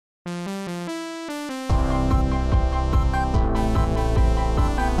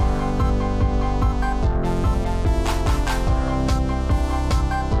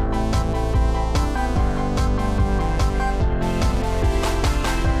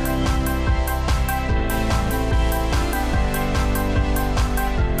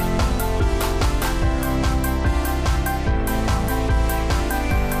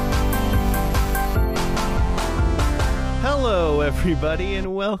Everybody,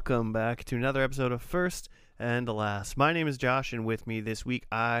 and welcome back to another episode of First and Last. My name is Josh, and with me this week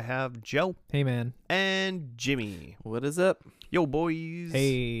I have Joe. Hey, man. And Jimmy. What is up? Yo, boys.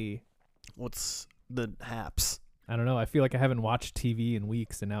 Hey. What's the haps? I don't know. I feel like I haven't watched TV in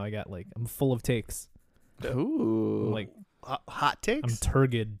weeks, and now I'm full of takes. Ooh. I'm like, hot takes? I'm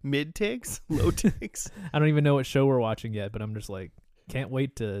turgid. Mid takes? Low takes? I don't even know what show we're watching yet, but I'm just like, can't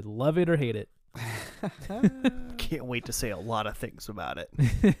wait to love it or hate it. Can't wait to say a lot of things about it.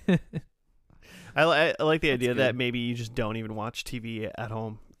 I like the idea that maybe you just don't even watch TV at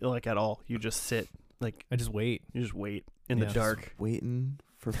home, like at all. You just sit, like I just wait. You just wait in the dark, just waiting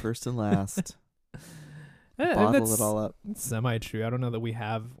for First and Last. Bottle it all up. It's semi-true. I don't know that we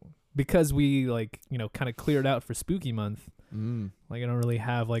have, because we kind of cleared out for Spooky Month. Like I don't really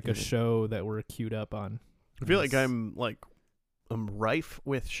have like a show that we're queued up on. I feel like I'm rife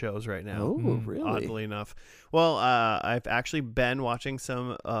with shows right now. Oh, really? Oddly enough. Well, I've actually been watching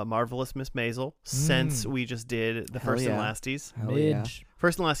some Marvelous Miss Maisel since we just did the First and Lasties. Midge.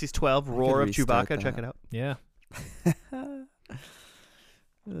 First and Lasties 12, Roar of Chewbacca. that. Check it out. Yeah.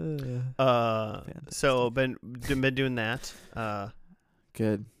 So been doing that.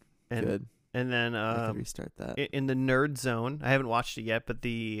 Good. And, Good. And then I could restart that. In the nerd zone, I haven't watched it yet, but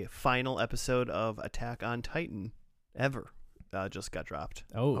the final episode of Attack on Titan ever just got dropped.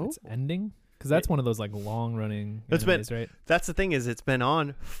 Oh, it's ending? Because that's one of those like long running animes, right? That's the thing, is it's been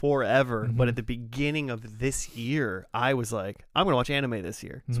on forever, but at the beginning of this year, I was like, I'm going to watch anime this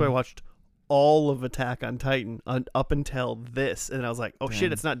year. So I watched all of Attack on Titan up until this, and I was like, oh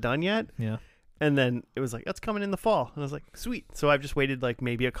shit, it's not done yet? Yeah. And then it was like, that's coming in the fall. And I was like, sweet. So I've just waited like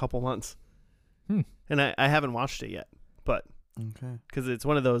maybe a couple months. And I haven't watched it yet, but okay, because it's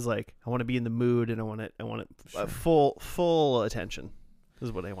one of those like, I want to be in the mood and I want it full attention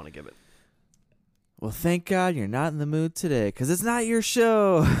is what I want to give it. Well, thank God you're not in the mood today, because it's not your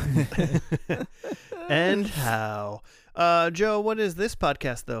show. And how? Joe, what is this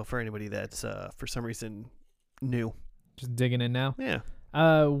podcast, though, for anybody that's for some reason new? Just digging in now?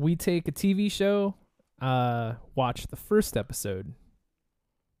 Yeah. We take a TV show, watch the first episode,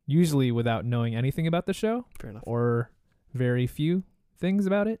 usually without knowing anything about the show. Fair enough. Or very few things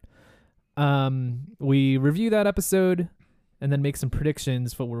about it. We review that episode and then make some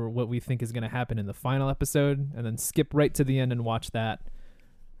predictions for what we think is going to happen in the final episode, and then skip right to the end and watch that,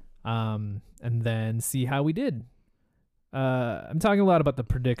 and then see how we did. I'm talking a lot about the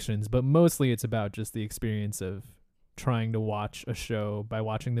predictions, but mostly it's about just the experience of trying to watch a show by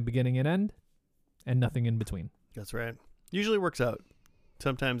watching the beginning and end and nothing in between. That's right. Usually works out.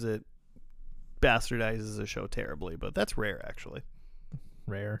 Sometimes it bastardizes a show terribly, but that's rare, actually.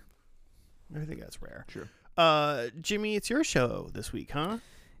 Rare. I think that's rare. Sure. Jimmy, it's your show this week, huh?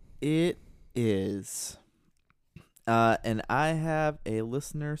 It is. And I have a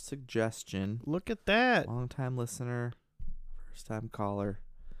listener suggestion. Look at that. Long-time listener, first-time caller.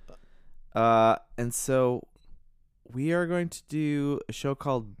 And so we are going to do a show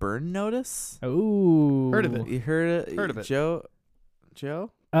called Burn Notice. Oh. Heard of it. You heard it? Heard of it. Joe?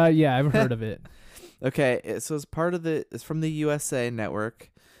 Yeah, I've heard of it. Okay, so it's from the USA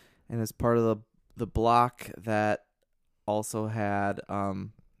Network, and it's part of the block that also had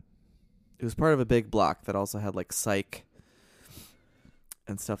it was part of a big block that also had like Psych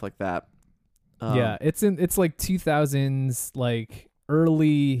and stuff like that. Yeah, it's like 2000s, like early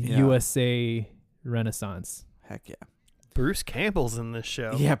USA Renaissance. Heck yeah. Bruce Campbell's in this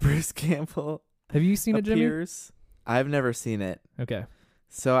show. Yeah, Bruce Campbell. Have you seen it, Jimmy? appears. I've never seen it. Okay.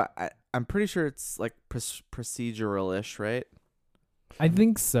 So I'm pretty sure it's like procedural-ish, right? I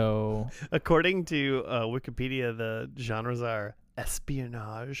think so. According to Wikipedia, the genres are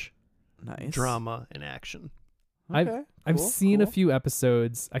espionage, Nice. drama, and action. Okay, I've cool, seen a cool. few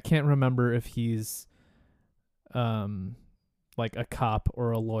episodes. I can't remember if he's like a cop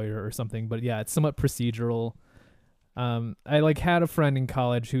or a lawyer or something, but yeah, it's somewhat procedural. I like had a friend in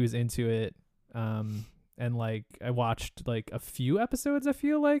college who was into it. And like I watched like a few episodes, I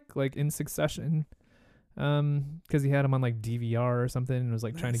feel like in succession. Because he had them on like DVR or something and was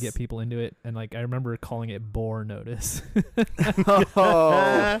like trying to get people into it, and like I remember calling it Bore Notice.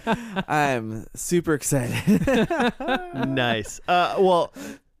 I'm super excited. Nice. Well,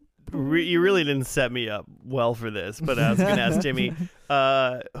 You really didn't set me up well for this, but I was going to ask Jimmy,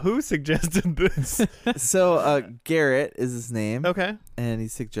 who suggested this? So Garrett is his name. Okay. And he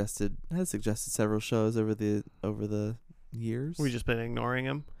has suggested several shows over the years. We just been ignoring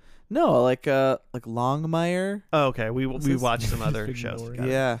him. No, like Longmire. Oh, okay. We this? watched some other Just shows. ignoring Got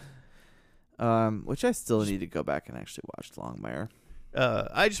it. Yeah. Which I still need to go back and actually watch Longmire.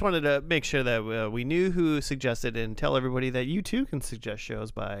 I just wanted to make sure that we knew who suggested and tell everybody that you too can suggest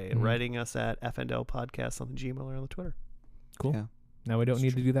shows by Mhm. writing us at FNL Podcast on the Gmail or on the Twitter. Cool. Yeah. Now we don't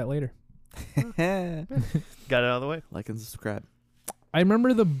need to do that later. Got it out of the way. Like and subscribe. I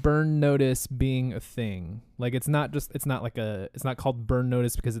remember the burn notice being a thing. Like it's not called burn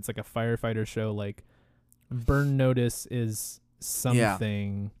notice because it's like a firefighter show. Like burn notice is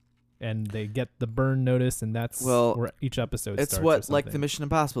something and they get the burn notice and that's where each episode It's starts. what or like the something. Mission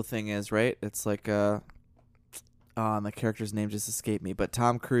Impossible thing is, right? It's like the character's name just escaped me, but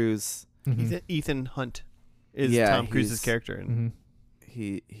Tom Cruise, Mhm. Ethan Hunt is Yeah, Tom Cruise's he's- character. And Mhm.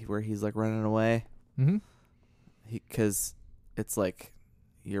 he where he's like running away, Mhm. because it's like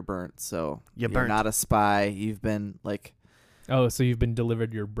you're burnt, so You're you're burnt. not a spy. You've been like, Oh, so you've been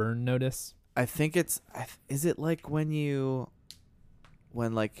delivered your burn notice? I think it's is it like when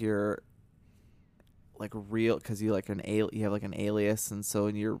like you're like real because you like you have like an alias, and so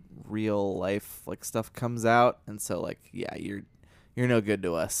in your real life like stuff comes out, and so like yeah you're no good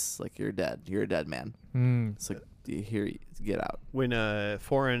to us, like you're a dead man, so you get out. When a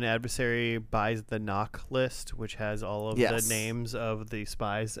foreign adversary buys the knock list, which has all of Yes. the names of the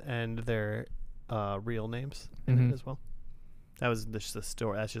spies and their real names in Mhm. it as well. That was just the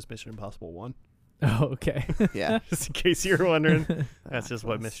story. That's just Mission Impossible 1. Oh, okay. Yeah. Just in case you were wondering. That's just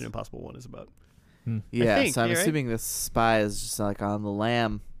what Knock Mission list. Impossible 1 is about. Yeah, think, so I'm you're right. assuming this spy is just like on the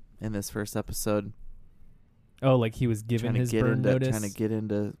lam in this first episode, Oh, like he was given his burn notice. trying to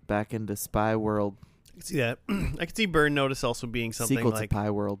get back into spy world, I can see that. I can see Burn Notice also being something sequel like to Pie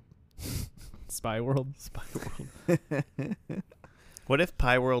World. Spy World. Spy World. What if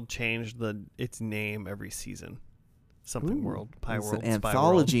Pie World changed its name every season? Something Ooh, World, Pie it's World, an Spy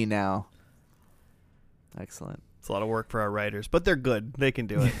anthology now. Excellent. It's a lot of work for our writers, but they're good. They can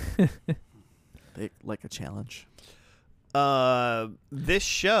do it. They like a challenge. This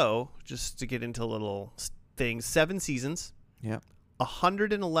show, just to get into little things, 7 seasons, Yep.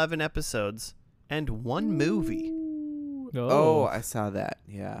 111 episodes, and 1 movie. Oh, I saw that.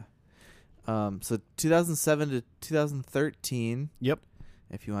 Yeah. So 2007 to 2013. Yep.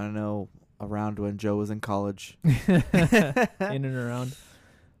 If you want to know, around when Joe was in college. In and around.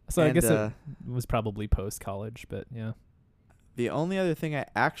 So I And, guess it was probably post college, but yeah. The only other thing I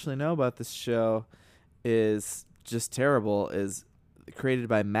actually know about this show is just terrible. Is created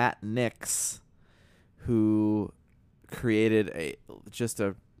by Matt Nix, who created a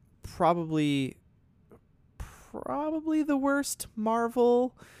probably the worst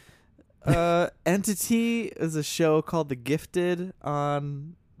Marvel entity. Is a show called The Gifted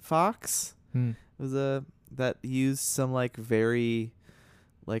on Fox. Hmm. It was that used some like very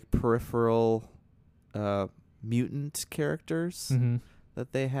like peripheral mutant characters Mm-hmm.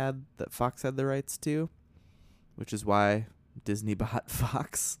 that Fox had the rights to, which is why Disney bought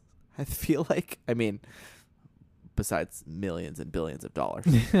Fox. I feel like, I mean, besides millions and billions of dollars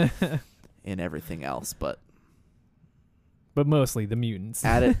in everything else, but But mostly the mutants.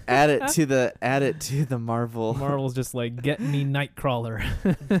 add it to the Marvel. Marvel's just like, get me Nightcrawler.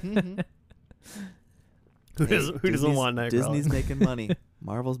 Who Hey, doesn't Disney's- want Nightcrawler? Disney's making money.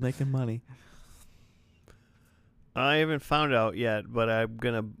 Marvel's making money. I haven't found out yet, but I'm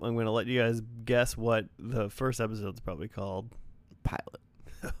gonna let you guys guess what the first episode's probably called.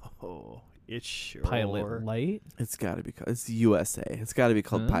 Pilot. Oh, it's sure. Pilot Light. It's got to be. It's USA. It's got to be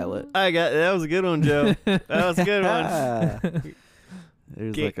called Pilot. That was a good one, Joe. That was a good one.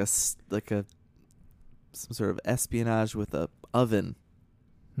 There's Ga- like some sort of espionage with a oven,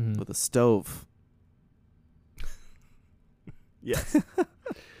 Mhm. with a stove, Yes.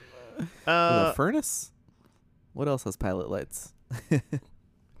 with a furnace. What else has pilot lights?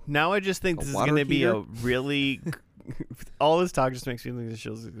 Now I just think A this is water going to be a heater? really. All this talk just makes me think this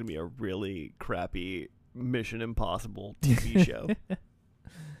show is going to be a really crappy Mission Impossible TV show.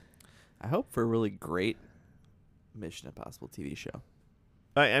 I hope for a really great Mission Impossible TV show.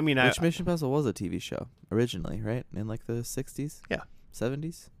 I mean, Which Mission Impossible was a TV show originally, right? In like the 60s? Yeah.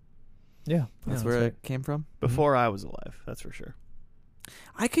 70s? Yeah. That's yeah, where right. it came from? before I was alive, that's for sure.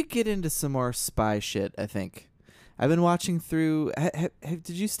 I could get into some more spy shit, I think. I've been watching through... did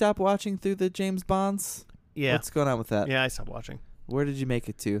you stop watching through the James Bonds? Yeah. What's going on with that? Yeah, I stopped watching. Where did you make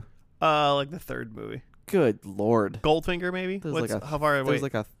it to? Like the third movie. Good Lord. Goldfinger, maybe? There's What's, like a- how far away? There's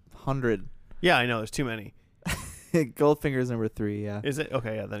like 100. Yeah, I know. There's too many. Goldfinger's number 3. Yeah. Is it?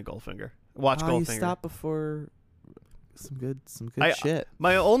 Okay, yeah, then Goldfinger. Watch You Goldfinger. stopped before some good shit.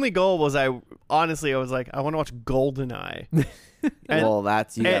 My only goal was I was like, I want to watch Goldeneye. And- Well,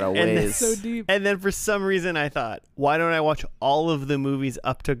 that's you gotta and then- ways. So deep. And then for some reason I thought, why don't I watch all of the movies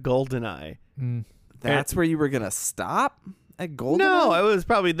up to Goldeneye? That's where you were gonna stop at Golden. No, I was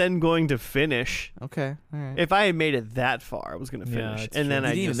probably then going to finish. Okay, all right. If I had made it that far, I was going to Yeah, finish. that's And then true.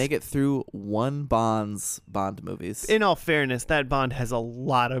 I You didn't even just, make it through one Bond movies. in all fairness, that Bond has a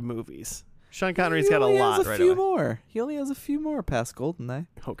lot of movies. Sean Connery's He got a only lot has right few away. more. He only has a few more past Goldeneye.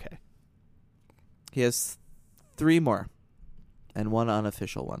 Okay. He has 3 more, and one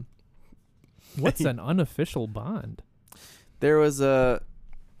unofficial one. What's an unofficial Bond? There was a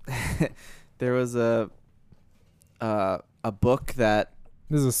there was a book that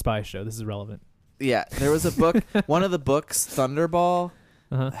This is a spy show. This is relevant. there was a book. One of the books, Thunderball,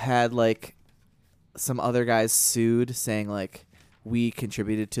 Uh-huh. had like some other guys sued, saying like we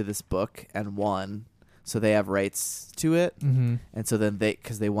contributed to this book and won, so they have rights to it. Mm-hmm. And so then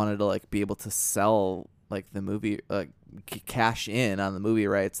because they wanted to like be able to sell like the movie, cash in on the movie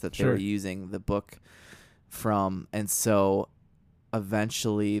rights that they were Sure. using the book from, and so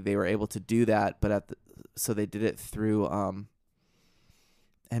eventually they were able to do that. But so they did it through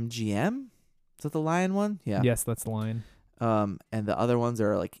MGM. Is that the Lion one? Yeah. Yes, that's the line. And the other ones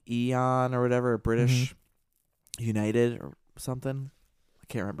are like Eon or whatever, British United or something. I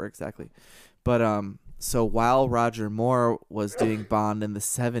can't remember exactly. But so while Roger Moore was doing Bond in the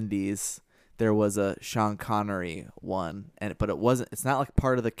 70s, there was a Sean Connery one, but it's not like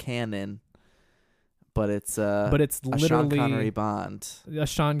part of the canon, but it's But it's a Sean Connery literally Bond. a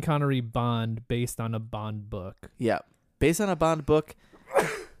Sean Connery Bond based on a Bond book. Yeah. Based on a Bond book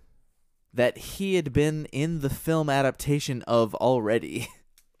that he had been in the film adaptation of already.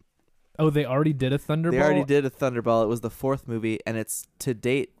 Oh, they already did a Thunderball? They already did a Thunderball. It was the 4th movie, and it's to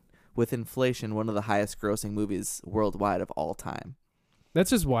date, with inflation, one of the highest grossing movies worldwide of all time. That's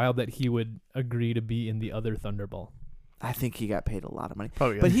just wild that he would agree to be in the other Thunderball. I think he got paid a lot of money.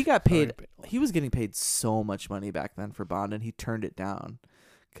 Probably But he got paid, probably paid he was getting paid so much money back then for Bond, and he turned it down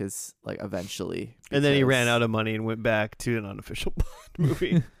because, like, eventually. And then he ran because- out of money and went back to an unofficial Bond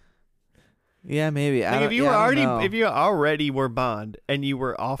movie. Yeah, maybe. Like if you already were Bond and you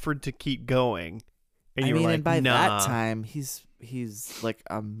were offered to keep going, and you were like, and by nah. that time, he's like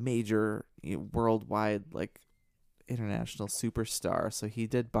a major worldwide, like, international superstar. So he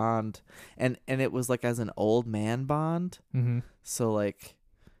did Bond, and it was like as an old man Bond. Mm-hmm. So like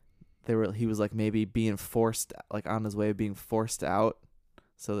he was like maybe being forced, like on his way of being forced out,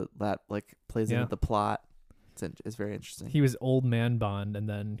 so that like plays Yeah. into the plot. It's very interesting. He was old man Bond and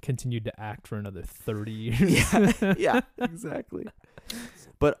then continued to act for another 30 years. yeah, exactly.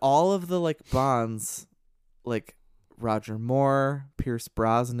 But all of the like Bonds, like Roger Moore, Pierce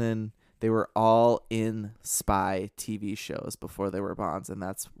Brosnan, they were all in spy TV shows before they were Bonds, and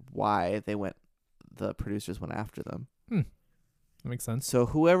that's why the producers went after them. That makes sense. So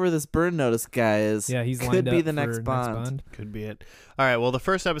whoever this Burn Notice guy is, Yeah, he's could lined be up the for next Bond. Could be it. All right. Well, the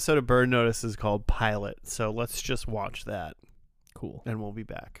first episode of Burn Notice is called Pilot, so let's just watch that, Cool. and we'll be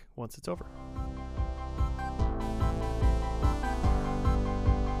back once it's over.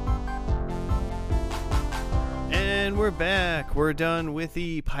 And we're back. We're done with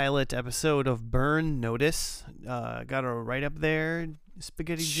the pilot episode of Burn Notice. Got it right up there,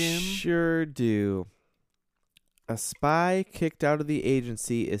 Spaghetti Jim. Sure do. A spy kicked out of the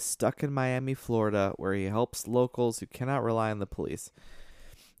agency is stuck in Miami, Florida, where he helps locals who cannot rely on the police.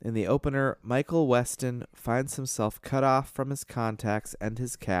 In the opener, Michael Weston finds himself cut off from his contacts and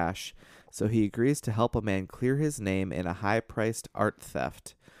his cash, so he agrees to help a man clear his name in a high-priced art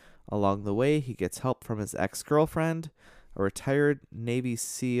theft. Along the way, he gets help from his ex-girlfriend, a retired Navy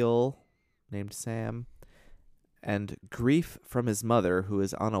SEAL named Sam, and grief from his mother, who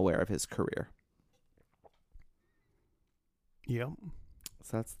is unaware of his career. Yep.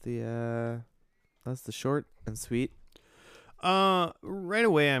 So that's the short and sweet. Right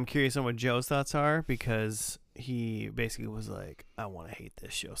away, I'm curious on what Joe's thoughts are, because he basically was like, I want to hate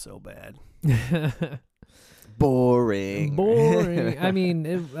this show so bad. Boring. Boring. I mean,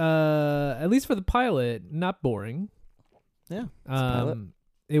 at least for the pilot, not boring. Yeah. It's a pilot.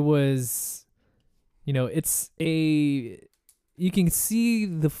 It was, it's you can see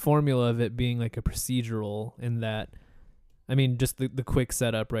the formula of it being like a procedural in that, I mean, just the quick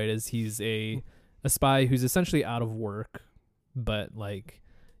setup, right, is he's a spy who's essentially out of work, but like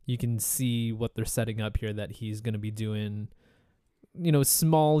you can see what they're setting up here, that he's going to be doing,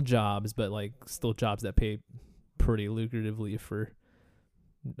 small jobs, but like still jobs that pay pretty lucratively for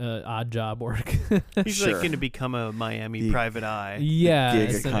odd job work. He's Sure. like going to become a Miami The- private eye. Yeah, gig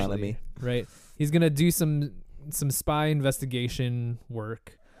essentially, economy. right? He's gonna do some spy investigation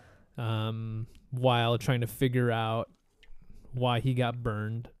work, while trying to figure out why he got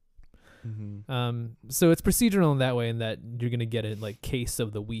burned. Mm-hmm. So it's procedural in that way, in that you're gonna get a like case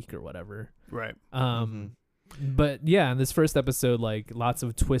of the week or whatever. Right. But yeah, in this first episode, like lots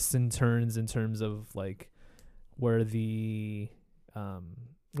of twists and turns in terms of like where the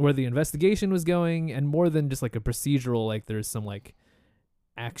investigation was going, and more than just like a procedural, like there's some like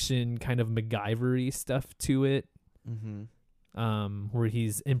action kind of MacGyver-y stuff to it, where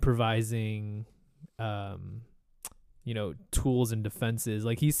he's improvising tools and defenses.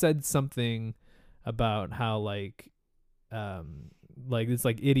 Like he said something about how like it's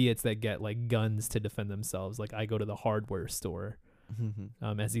like idiots that get like guns to defend themselves. Like I go to the hardware store,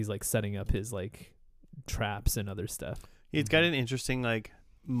 as he's like setting up his like traps and other stuff. He's got an interesting like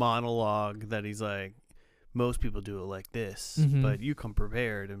monologue that he's like, most people do it like this, but you come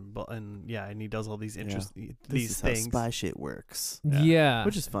prepared, and he does all these interesting these things. How spy shit works. Yeah.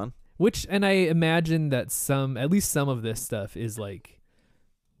 Which is fun. And I imagine that at least some of this stuff is like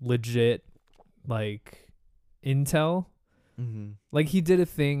legit, like intel. Like he did a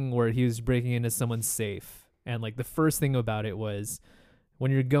thing where he was breaking into someone's safe, and like the first thing about it was when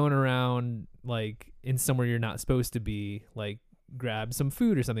you're going around like in somewhere you're not supposed to be, like grab some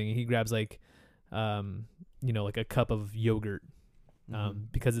food or something, and he grabs like like a cup of yogurt,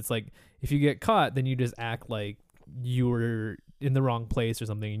 because it's like if you get caught, then you just act like you were in the wrong place or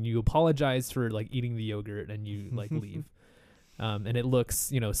something, and you apologize for like eating the yogurt, and you like leave, and it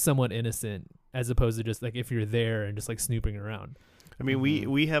looks somewhat innocent, as opposed to just like if you're there and just like snooping around. I mean,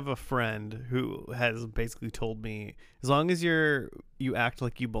 we have a friend who has basically told me, as long as you act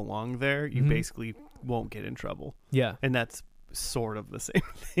like you belong there, you basically won't get in trouble. Yeah. And that's sort of the same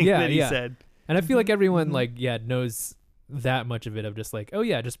thing that he said. And I feel like everyone knows that much of it, of just like, oh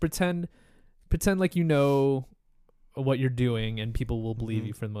yeah, just pretend like you know what you're doing, and people will believe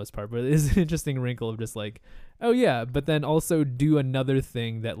you for the most part. But it is an interesting wrinkle of just like, oh yeah, but then also do another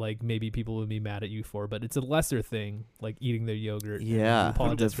thing that like maybe people would be mad at you for, but it's a lesser thing, like eating their yogurt. Yeah,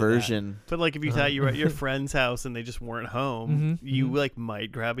 a diversion. But like if you thought you were at your friend's house and they just weren't home, you like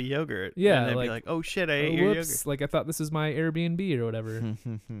might grab a yogurt. Yeah, and they'd be like, oh shit, I ate your yogurt. Like I thought this was my Airbnb or whatever.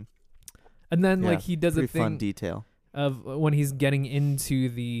 And then like he does a thing fun detail of when he's getting into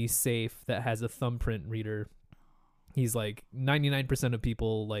the safe that has a thumbprint reader. He's like 99% of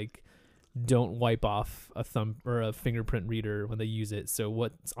people like don't wipe off a thumb or a fingerprint reader when they use it. So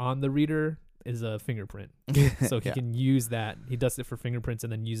what's on the reader is a fingerprint. So he can use that. He does it for fingerprints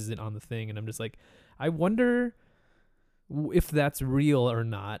and then uses it on the thing. And I'm just like, I wonder if that's real or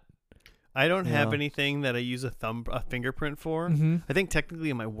not. I don't have anything that I use a fingerprint for. I think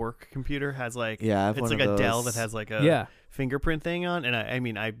technically my work computer has like, it's like a Dell that has like a fingerprint thing on, and I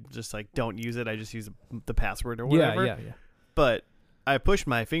mean I just like don't use it. I just use the password or whatever. Yeah. But I pushed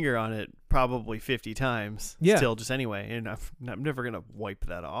my finger on it probably 50 times. Yeah. Still just anyway, and I'm never gonna wipe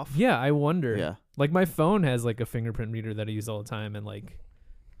that off. Yeah, I wonder. Yeah. Like my phone has like a fingerprint reader that I use all the time, and like,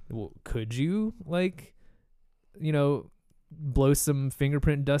 could you like, blow some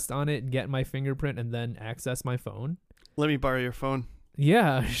fingerprint dust on it and get my fingerprint and then access my phone? Let me borrow your phone.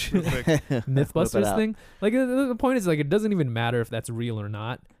 Yeah. Real quick. Mythbusters thing. Like the point is like it doesn't even matter if that's real or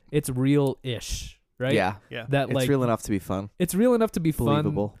not. It's real-ish, right? Yeah. That It's like real enough to be fun. It's real enough to be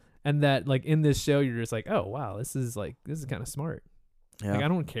Believable. fun, and that like in this show you're just like, oh wow, this is kind of smart. Yeah. Like I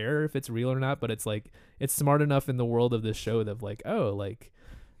don't care if it's real or not, but it's like it's smart enough in the world of this show that like, oh, like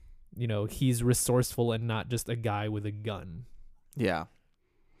he's resourceful and not just a guy with a gun. Yeah.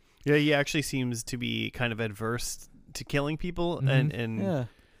 Yeah, he actually seems to be kind of adverse to killing people and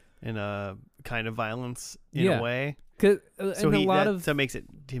a kind of violence in a way. So that makes it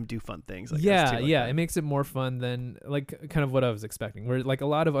him do fun things. Like this too, it makes it more fun than like kind of what I was expecting. Where like a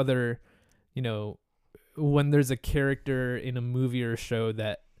lot of other, when there's a character in a movie or a show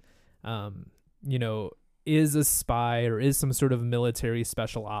that, is a spy or is some sort of military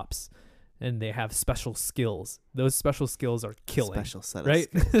special ops, and they have special skills. Those special skills are killing. Special set of right?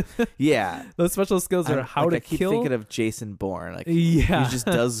 skills. Yeah. Those special skills are how to I keep kill. thinking of Jason Bourne. Like he just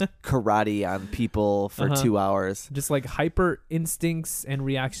does karate on people for 2 hours. Just like hyper instincts and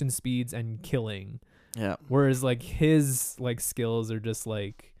reaction speeds and killing. Yeah. Whereas like his like skills are just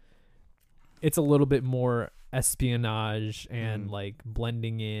like, it's a little bit more espionage and like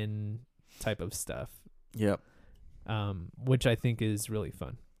blending in type of stuff. Yep. Which I think is really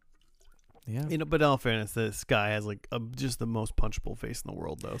fun. Yeah. But in all fairness, this guy has like just the most punchable face in the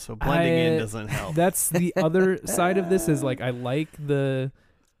world, though. So blending in doesn't help. That's the other side of this is like I like the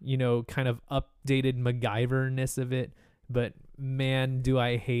kind of updated MacGyver-ness of it. But man, do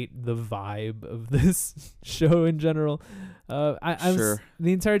I hate the vibe of this show in general. I was,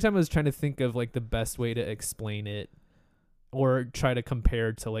 the entire time I was trying to think of like the best way to explain it or try to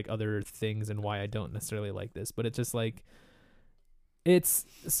compare to like other things and why I don't necessarily like this. But it's just like,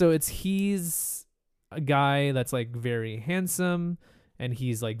 he's a guy that's like very handsome and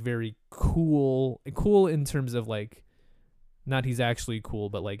he's like very cool in terms of like, not he's actually cool,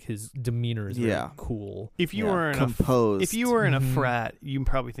 but like his demeanor is very cool. If you were in composed, if you were in a frat, you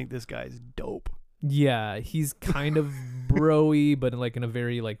probably think this guy's dope. Yeah, he's kind of broy, but like in a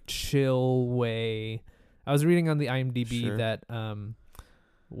very like chill way. I was reading on the IMDb that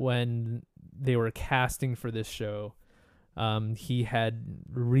when they were casting for this show, he had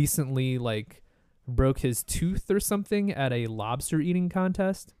recently like broke his tooth or something at a lobster eating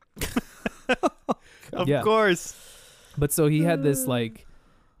contest. Of course. But so he had this like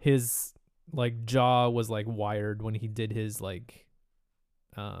his like jaw was like wired when he did his like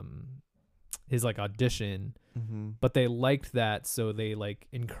audition. But they liked that, so they like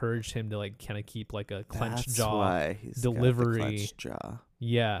encouraged him to like kind of keep like a clenched jaw delivery. Got the clenched jaw.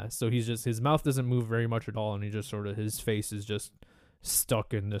 Yeah, so he's just, his mouth doesn't move very much at all, and he just sort of, his face is just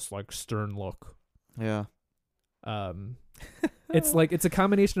stuck in this like stern look. Yeah. It's like, it's a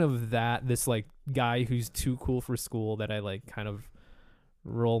combination of that, this like guy who's too cool for school that I like kind of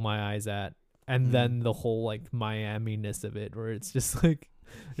roll my eyes at, and then the whole like Miami-ness of it, where it's just like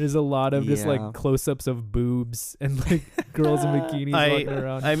there's a lot of just like close-ups of boobs and like girls in bikinis walking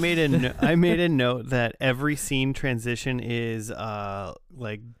around. I made a note that every scene transition is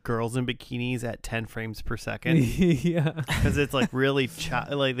like girls in bikinis at 10 frames per second. Yeah, because it's like really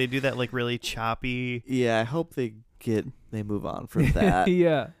like they do that like really choppy. Yeah, I hope they move on from that.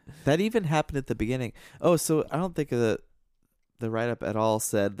 Yeah, that even happened at the beginning. Oh, so I don't think the write-up at all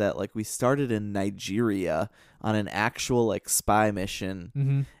said that like we started in Nigeria on an actual like spy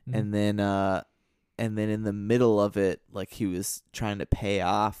mission, and then in the middle of it, like he was trying to pay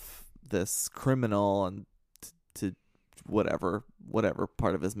off this criminal and to whatever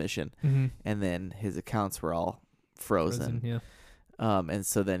part of his mission, and then his accounts were all frozen. Yeah. And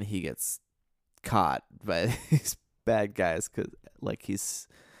so then he gets caught by these bad guys because like he's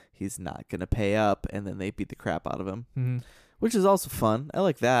not gonna pay up, and then they beat the crap out of him. Which is also fun. I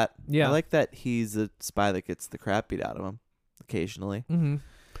like that. Yeah. I like that he's a spy that gets the crap beat out of him occasionally.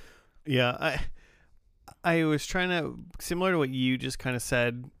 Yeah. I was trying to, similar to what you just kind of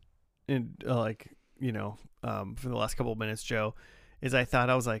said, in for the last couple of minutes, Joe, is I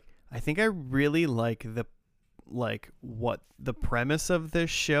think I really like what the premise of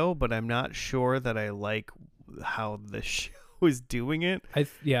this show, but I'm not sure that I like how the show is doing it.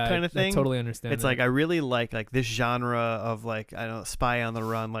 Kind of thing. I totally understand. It's like I really like this genre of like, I don't know, spy on the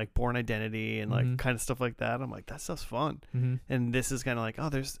run, like Born Identity and like kind of stuff like that. I'm like, that stuff's fun. And this is kind of like, oh,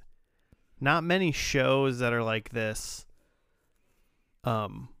 there's not many shows that are like this.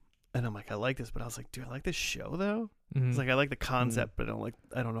 And I'm like, I like this, but I was like, do I like this show though? It's like I like the concept, but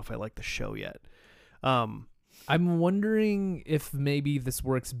I don't know if I like the show yet. I'm wondering if maybe this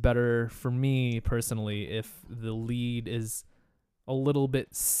works better for me personally if the lead is a little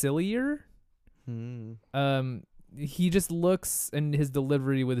bit sillier. He just looks, and his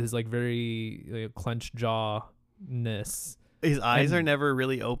delivery with his like very clenched jaw-ness. His eyes are never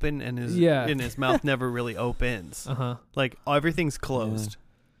really open, and his mouth never really opens. Like everything's closed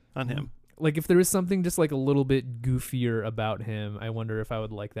on him. Like if there was something just like a little bit goofier about him, I wonder if I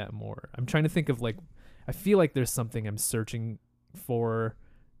would like that more. I'm trying to think of like, I feel like there's something I'm searching for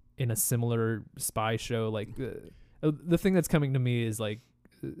in a similar spy show. Like the thing that's coming to me is like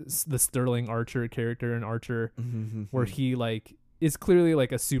the Sterling Archer character in Archer, where he like is clearly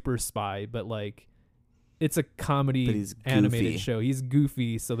like a super spy, but like it's a comedy animated show. He's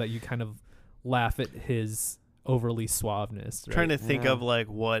goofy so that you kind of laugh at his overly suaveness. Right? Trying to think of like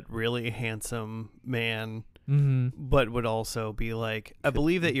what really handsome man, but would also be like, I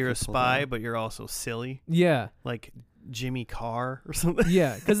believe that you're a spy, but you're also silly. Yeah. Like Jimmy Carr or something.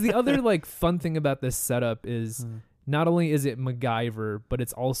 Yeah. Because the other like fun thing about this setup is not only is it MacGyver, but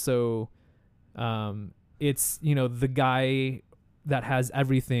it's also, it's, the guy that has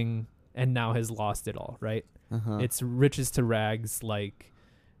everything and now has lost it all, right? It's riches to rags, like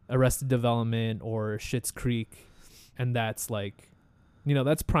Arrested Development or Schitt's Creek, and that's like,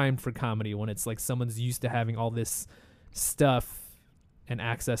 that's primed for comedy when it's like someone's used to having all this stuff and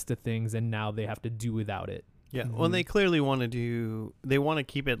access to things, and now they have to do without it. Yeah, well, they clearly want to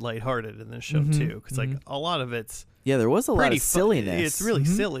keep it lighthearted in this show too, because like a lot of it's there was a lot of silliness. It's really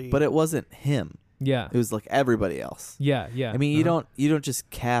silly, but it wasn't him. Yeah. It was like everybody else. Yeah. I mean, you don't just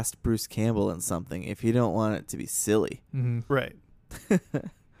cast Bruce Campbell in something if you don't want it to be silly. Mm-hmm. Right.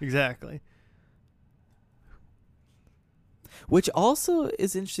 Exactly. Which also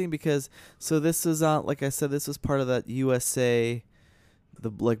is interesting because this was on, like I said, this was part of that USA,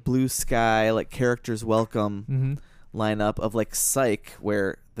 the like Blue Sky, like Characters Welcome Mm-hmm. lineup of like Psych,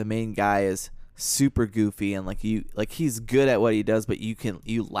 where the main guy is super goofy and he's good at what he does, but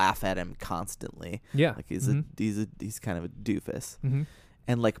you laugh at him constantly. Yeah. Like he's kind of a doofus. Mm-hmm.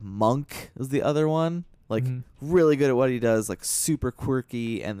 And like Monk is the other one, like Mhm. really good at what he does, like super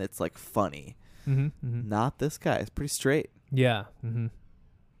quirky, and it's like funny. Mm-hmm. Mm-hmm. Not this guy. It's pretty straight. Yeah. Mm-hmm.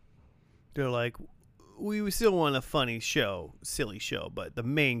 They're like, we still want a funny show, silly show, but the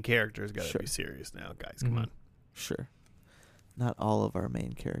main character's got to Sure. be serious now, guys. Come Mhm. on. Sure. Not all of our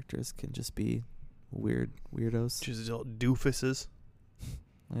main characters can just be weirdos. Just all doofuses.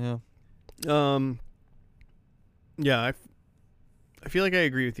 Yeah. Yeah, I feel like I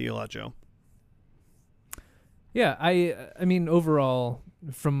agree with you a lot, Joe. Yeah, I mean overall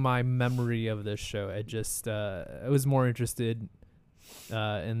from my memory of this show, I was more interested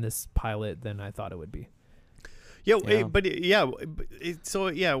in this pilot than I thought it would be. Yeah, Yeah.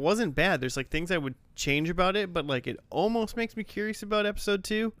 it wasn't bad. There's like things I would change about it, but like it almost makes me curious about episode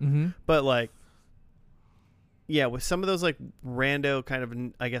 2. Mm-hmm. But like, yeah, with some of those like rando kind of,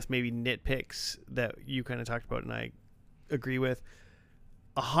 I guess maybe nitpicks that you kind of talked about, and I agree with.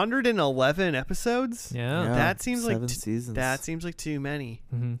 111 episodes. Yeah. That seems like 7 seasons. That seems like too many.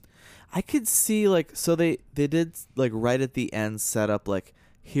 Mm-hmm. I could see like, so they did like right at the end set up like,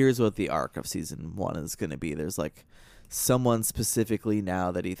 here's what the arc of season 1 is going to be. There's like someone specifically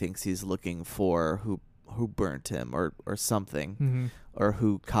now that he thinks he's looking for who burnt him or something, Mm-hmm. or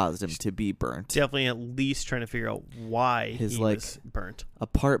who caused him to be burnt. Definitely at least trying to figure out why His, he like, was burnt.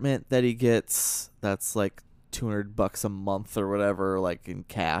 Apartment that he gets that's like $200 a month or whatever, like in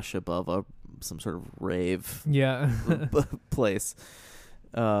cash above some sort of rave Yeah. place.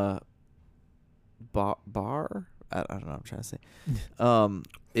 Bar. I don't know what I'm trying to say.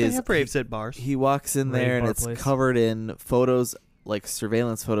 They Is have raves at bars. he walks in Rave there and bar it's place. covered in photos, like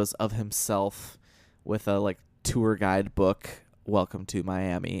surveillance photos of himself with a like tour guide book, Welcome to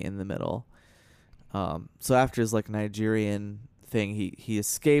Miami, in the middle. So after his like Nigerian thing, he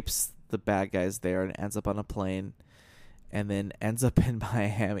escapes the bad guys there and ends up on a plane, and then ends up in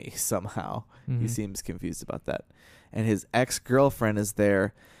Miami somehow. Mhm. He seems confused about that. And his ex-girlfriend is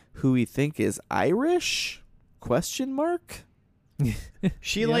there, who we think is Irish? Question mark?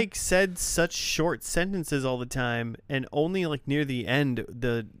 She Yeah. like said such short sentences all the time, and only like near the end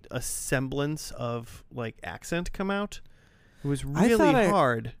a semblance of like accent come out. It was really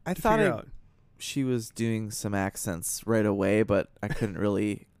hard I to thought figure out. She was doing some accents right away, but I couldn't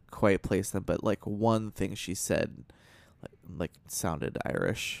really quite place them. But like one thing she said like sounded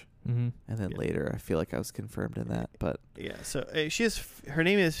Irish. Mm-hmm. And then Yeah. later I feel like I was confirmed in that. But Yeah, so she has her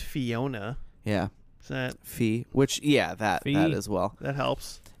name is Fiona. yeah. Is that Fee, which that Fee. as well. that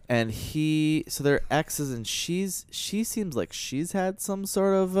helps? And so they're exes, and she seems like she's had some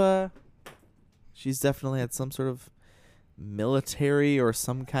sort of she's definitely had some sort of military or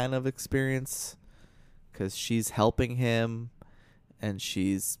some kind of experience, because she's helping him and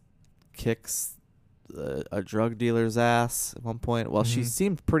she's kicks a drug dealer's ass at one point. Well, she Mhm.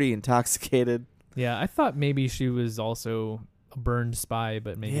 seemed pretty intoxicated. Yeah, I thought maybe she was also a burned spy,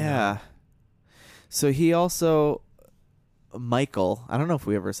 but maybe yeah. not. So he also, Michael, I don't know if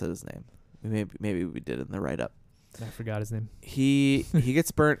we ever said his name. Maybe we did in the write-up. I forgot his name. He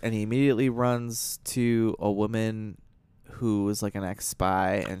gets burnt, and he immediately runs to a woman who is like an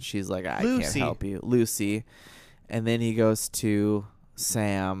ex-spy, and she's like, I can't Lucy. help you. Lucy. And then he goes to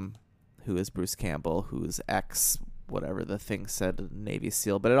Sam, who is Bruce Campbell, who's ex whatever the thing said, Navy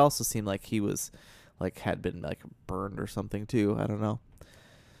SEAL. But it also seemed like he was like had been like burned or something too. I don't know.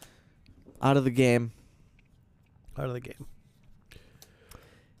 Out of the game. Out of the game.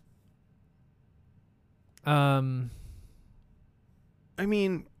 I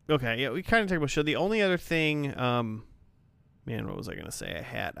mean, okay, yeah, we kind of talked about the show. The only other thing, man, what was I gonna say? I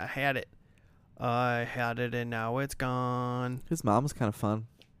had it, and now it's gone. His mom was kind of fun.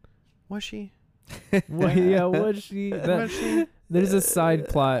 Was she? Well, yeah, was she? Was she? There's a side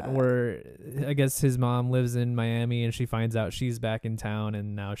plot where I guess his mom lives in Miami and she finds out she's back in town,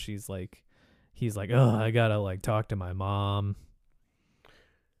 and now he's like, oh, I gotta like talk to my mom.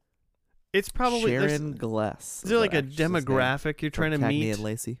 It's probably Sharon Gless. is there like a actress's name. demographic you're trying to From Cagney meet and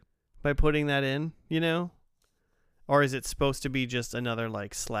Lacey. by putting that in? You know, or is it supposed to be just another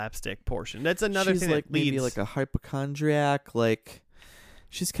like slapstick portion? That's another She's thing like that leads. maybe like a hypochondriac, like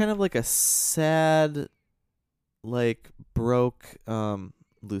She's kind of like a sad, like broke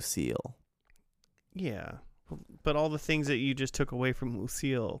Lucille. Yeah, but all the things that you just took away from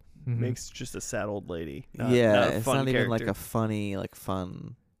Lucille Mhm. makes just a sad old lady. Not, yeah, not a it's fun not even like character. a funny, like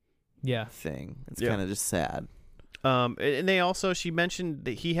fun Yeah. thing. It's Yeah. kind of just sad. And they also, she mentioned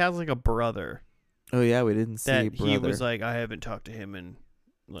that he has like a brother Oh yeah, we didn't see that brother. he was like, I haven't talked to him, and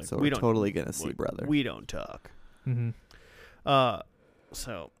like so we we're don't totally gonna see like, brother. We don't talk. Mm-hmm.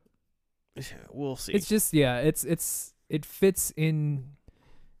 So we'll see. It's just it fits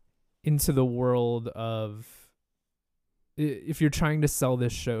into the world of if you're trying to sell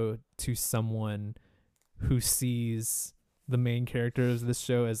this show to someone who sees the main characters of this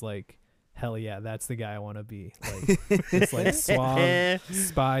show as like, hell yeah, that's the guy I want to be. Like it's like suave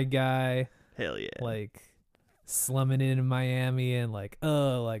spy guy, Hell yeah. like slumming in Miami and like,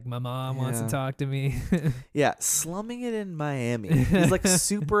 oh, like my mom wants to Yeah. talk to me. Yeah, slumming it in Miami. He's like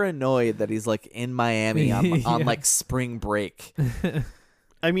super annoyed that he's like in Miami on Yeah. like spring break.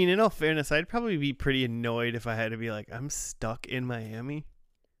 I mean, in all fairness, I'd probably be pretty annoyed if I had to be like, I'm stuck in Miami.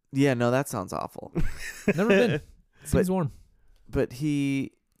 Yeah, no, that sounds awful. Never been. Seems warm. But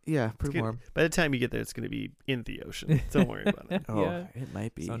he, yeah, pretty good. warm. By the time you get there, it's going to be in the ocean. Don't worry about it. Oh, Yeah. it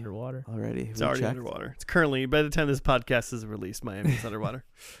might be It's underwater. already. It's We already checked? underwater. It's currently, by the time this podcast is released, Miami's underwater.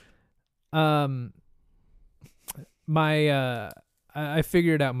 I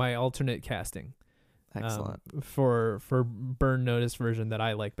figured out my alternate casting. Excellent. For Burn Notice version that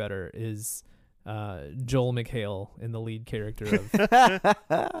I like better is Joel McHale in the lead character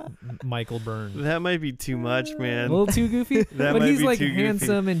of Michael Byrne. That might be too much, A man. little too goofy, That but might he's be like too goofy.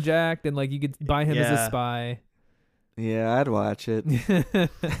 handsome and jacked, and like you could buy him as a Yeah. spy. Yeah, I'd watch it.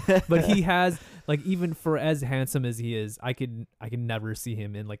 But he has like even for as handsome as he is, I could never see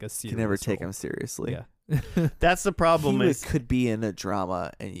him in like a You serious. can never take role. him seriously. Yeah. That's the problem. He Is could be in a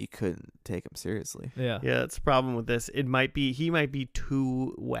drama and you couldn't take him seriously. Yeah. yeah, that's the problem with this. He might be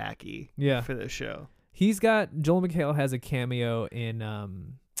too wacky Yeah. for this show. He's got Joel McHale has a cameo in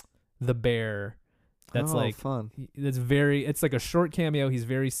The Bear. That's oh, like fun. it's like a short cameo. He's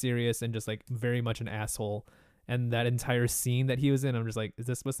very serious and just like very much an asshole. And that entire scene that he was in, I'm just like, is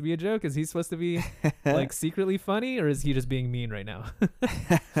this supposed to be a joke? Is he supposed to be like secretly funny, or is he just being mean right now?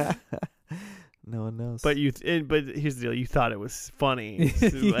 No one knows. But but here's the deal: you thought it was funny,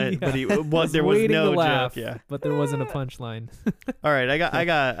 Yeah. but I was there was waiting no to laugh, joke. Yeah. but there wasn't a punchline. All right, I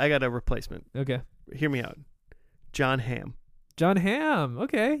got a replacement. Okay, Hear me out. John Hamm, John Hamm.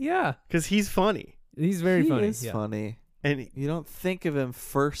 Okay, yeah, because he's funny, he's very he funny. is yeah. funny. and You don't think of him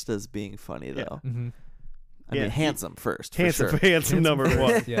first as being funny Yeah. though. Mm-hmm. I Yeah, mean, he- handsome first, handsome, for sure. handsome number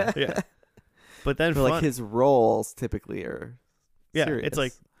one. Yeah. Yeah, but then But fun. like his roles typically are. Yeah, serious. it's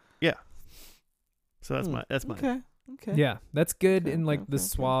like- so that's mine. Okay. Okay. Yeah, that's good Okay, in like okay, the okay,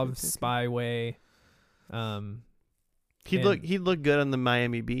 suave okay, okay. spy way. He'd look good on the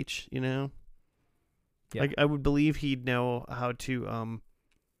Miami beach, you know. Yeah. Like I would believe he'd know how to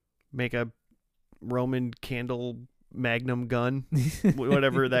make a Roman candle magnum gun,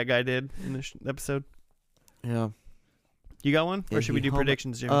 whatever that guy did in this episode. Yeah. You got one, Yeah, or should we he do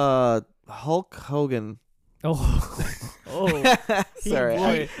predictions, Jimmy? Hulk Hogan. Oh, Sorry,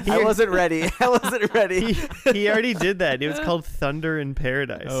 boy. I wasn't ready. I wasn't ready. he already did that. It was called Thunder in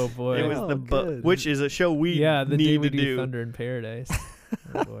Paradise. oh boy. It was Oh, the good. which is a show we yeah, the day need we to do do. Thunder in Paradise.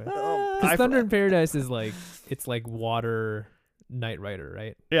 Oh boy. I Because Thunder in Paradise is like it's like water Knight Rider,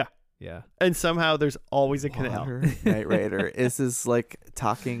 right? Yeah. Yeah. And somehow there's always a canal. Water Knight Rider. Is this like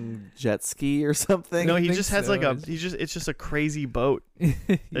talking jet ski or something? No, I he think just has so. like it's just a crazy boat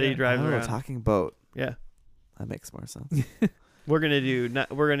that he Yeah. drives Oh, around. talking boat. Yeah. That makes more sense. We're gonna do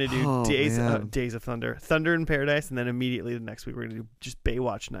Oh, man. Days of Thunder in Paradise, and then immediately the next week we're gonna do just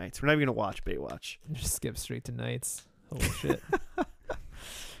Baywatch nights. We're not even gonna watch Baywatch. Just skip straight to Knights. Holy shit.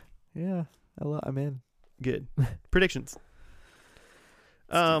 Yeah, I'm in. Good predictions.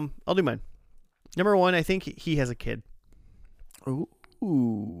 I'll do mine. Number one, I think he has a kid.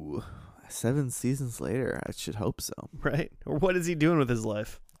 Ooh, 7 seasons later. I should hope so. Right? Or what is he doing with his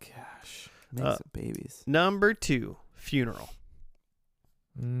life? Gosh, make Uh, some babies. Number two, funeral.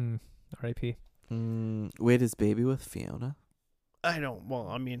 R.I.P. Wait, is baby with Fiona? I don't. Well,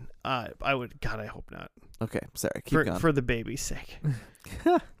 I mean, I would. God, I hope not. Okay, sorry. Keep going. For the baby's sake.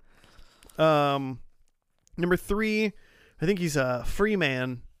 Number three, I think he's a free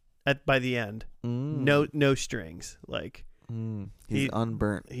man by the end. No strings. Like He's he-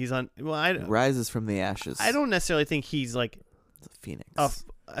 unburnt. he's on. Well, I He rises from the ashes. don't necessarily think he's like The phoenix.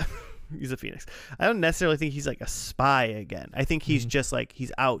 He's a phoenix. I don't necessarily think he's like a spy again. I think he's just like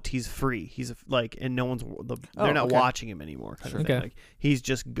he's out. He's free. He's like, and no one's they're not watching him anymore. Kind of thing. Okay. Like he's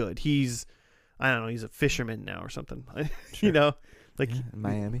just good. He's I don't know. He's a fisherman now or something. You know, like in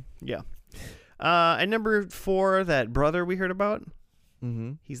Miami. Yeah. And number 4, that brother we heard about.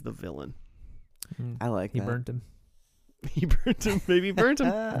 Mm-hmm. He's the villain. I like He that. burnt him. He burnt him. Maybe he burnt him.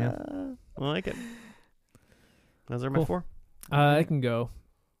 Yeah. I like it. Those are my Cool. 4. I can go.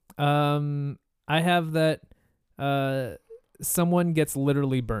 I have that someone gets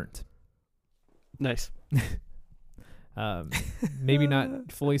literally burnt. Nice. Maybe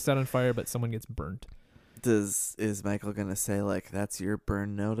not fully set on fire, but someone gets burnt. Is Michael gonna say like that's your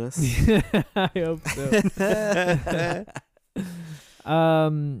burn notice? I hope so.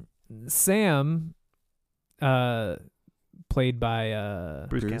 Sam, played by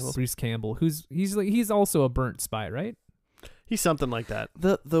Bruce Campbell, he's also a burnt spy, right? He's something like that.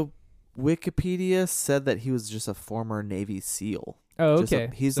 The Wikipedia said that he was just a former Navy SEAL. Oh, Just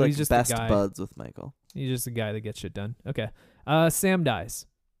okay. he's So like he's just best a guy. buds with Michael. He's just a guy that gets shit done. Okay. Sam dies.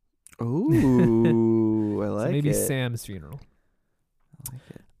 Ooh, I like So maybe it. Sam's funeral. I like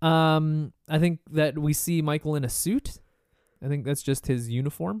it. I think that we see Michael in a suit. I think that's just his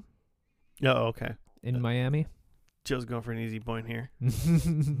uniform Oh, okay. in Miami. Joe's going for an easy point here.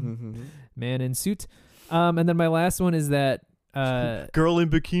 Man in suit. And then my last one is that Girl in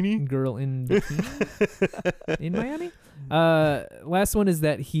bikini? girl in bikini in Miami. Last one is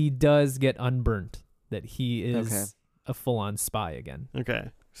that he does get unburnt. That he is Okay. a full-on spy again.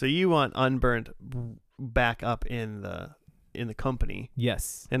 Okay. So you want unburnt back up in the company.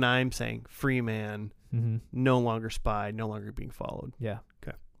 Yes. And I'm saying free man, Mm-hmm. no longer spy, no longer being followed. Yeah.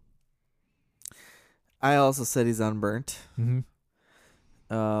 I also said he's unburnt. Mm-hmm.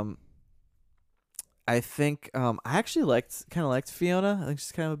 I think I actually kind of liked Fiona. I think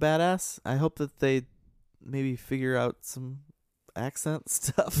she's kind of a badass. I hope that they maybe figure out some accent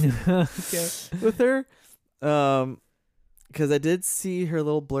stuff Okay. with her. Because I did see her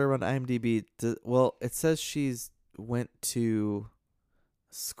little blurb on IMDb. Well, it says she's went to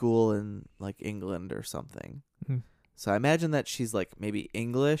school in like England or something. Mm-hmm. So I imagine that she's like maybe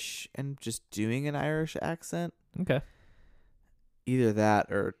English and just doing an Irish accent. Okay. Either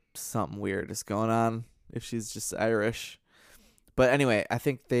that or something weird is going on if she's just Irish. But anyway, I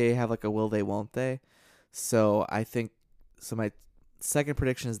think they have like a will they won't they. So my second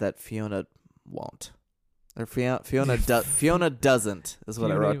prediction is that Fiona won't. Or Fiona doesn't is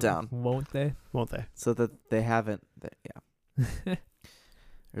what I wrote down. Won't they? Won't they? So that they haven't yeah.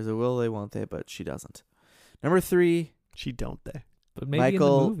 There's a will they won't they, but she doesn't. Number 3 She don't they? But maybe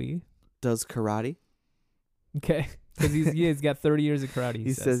Michael- in the movie. does karate. Okay. Because he's got 30 years of karate.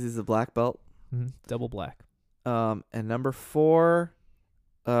 He says he's a black belt. Double black. And number 4,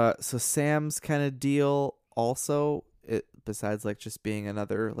 so Sam's kind of deal also, besides like just being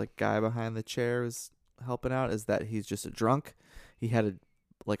another like guy behind the chair who's helping out, is that he's just a drunk. He had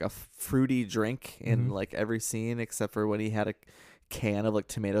a fruity drink in like every scene except for when he had a can of like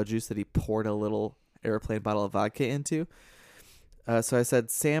tomato juice that he poured a little airplane bottle of vodka into. So I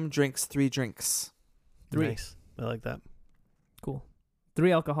said Sam drinks 3 drinks. 3. Nice. I like that. Cool.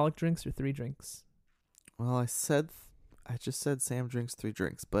 3 alcoholic drinks or 3 drinks? Well, I just said Sam drinks 3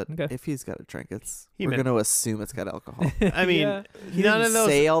 drinks, but Okay. if he's got a drink, He we're meant- going to assume it's got alcohol. I mean, Yeah. He none didn't of those.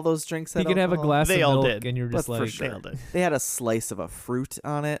 say all those drinks He had could have a alcohol. glass They of all milk did. and you're just But for like, sure. Nailed it. They had a slice of a fruit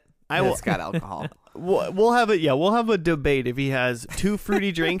on it. I and will. it's got alcohol. We'll have we'll have a debate if he has 2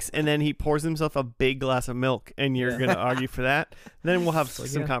 fruity drinks and then he pours himself a big glass of milk and you're Yeah. gonna argue for that. Then we'll have Like,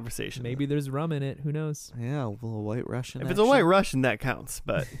 some yeah, conversation. maybe there's rum in it. Who knows? Yeah, a little White Russian. If it's a White Russian, that counts.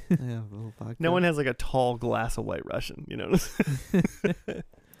 But yeah, a little vodka. no one has like a tall glass of White Russian. You know,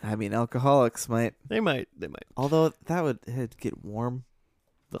 I mean, alcoholics might. they might. Although that would it'd get warm.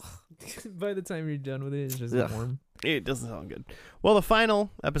 By the time you're done with it, it's just Ugh. warm. It doesn't sound good. Well, the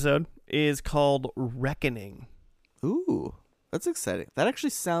final episode is called Reckoning. Ooh, that's exciting. That actually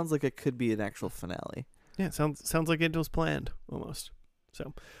sounds like it could be an actual finale. Yeah, it sounds like it was planned almost.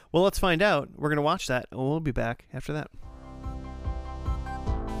 So, well, let's find out. We're gonna watch that, and we'll be back after that.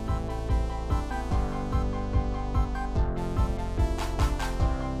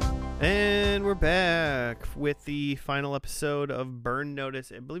 And we're back with the final episode of Burn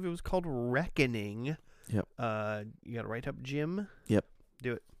Notice. I believe it was called Reckoning. Yep. You got it right up, Jim? Yep.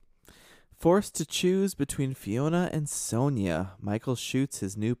 Do it. Forced to choose between Fiona and Sonia, Michael shoots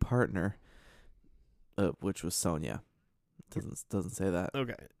his new partner, which was Sonia. Doesn't say that.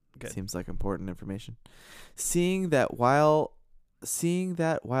 Okay. Good. Seems like important information. Seeing that while seeing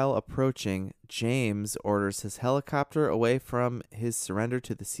that while approaching, James orders his helicopter away from his surrender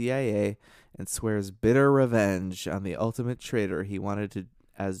to the CIA and swears bitter revenge on the ultimate traitor he wanted to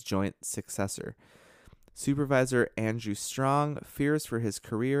as joint successor. Supervisor Andrew Strong fears for his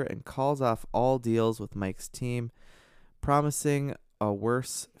career and calls off all deals with Mike's team, promising a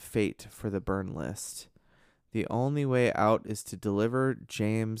worse fate for the burn list. The only way out is to deliver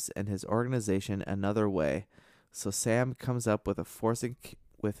James and his organization another way. So Sam comes up with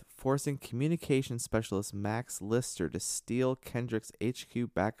forcing communication specialist Max Lister to steal Kendrick's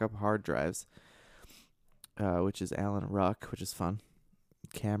HQ backup hard drives, which is Alan Ruck, which is fun.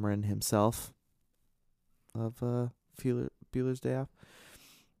 Cameron himself of Bueller's Day Off.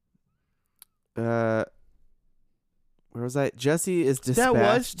 Where was I? Jesse is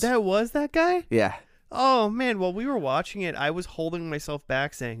dispatched. That was that guy? Yeah. Oh, man. While we were watching it, I was holding myself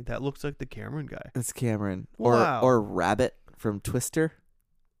back saying, that looks like the Cameron guy. It's Cameron. Wow. Or Rabbit from Twister.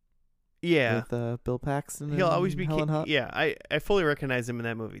 Yeah. With Bill Paxton. He'll always be Helen Hunt. Yeah, I fully recognize him in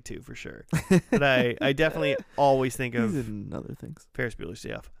that movie, too, for sure. But I definitely always think He's of in other things. Ferris Bueller's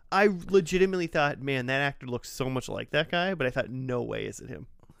Day Off. I legitimately thought, man, that actor looks so much like that guy, but I thought, no way is it him.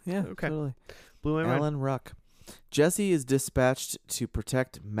 Yeah, Okay. totally. Blew my mind. Alan Ruck. Jesse is dispatched to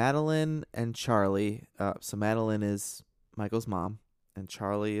protect Madeline and Charlie. So Madeline is Michael's mom, and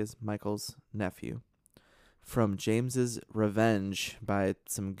Charlie is Michael's nephew, from James's revenge by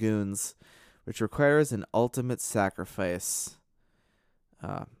some goons, which requires an ultimate sacrifice.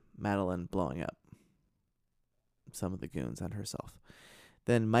 Madeline blowing up some of the goons and herself.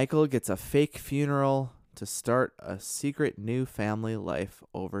 Then Michael gets a fake funeral to start a secret new family life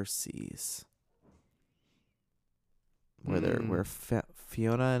overseas. Where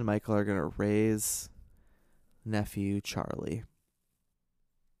Fiona and Michael are gonna raise nephew Charlie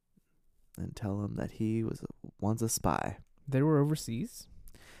and tell him that he was once a spy. They were overseas?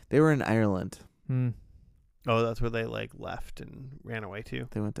 They were in Ireland. Oh, that's where they left and ran away to.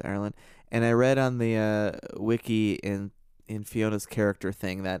 They went to Ireland, and I read on the wiki in Fiona's character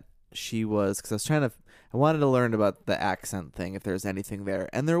thing that she was, because I wanted to learn about the accent thing, if there's anything there,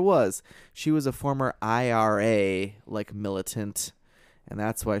 and there was. She was a former IRA militant, and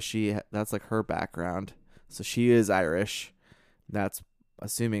that's why that's her background. So she is Irish. That's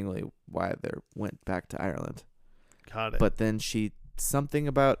assumingly why they went back to Ireland. Got it. But then something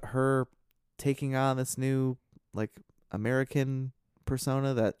about her taking on this new American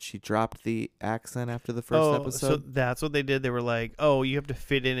persona, that she dropped the accent after the first episode. So that's what they did. They were like, "Oh, you have to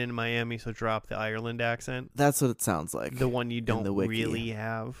fit in Miami, so drop the Ireland accent." That's what it sounds like. The one you don't the wiki. really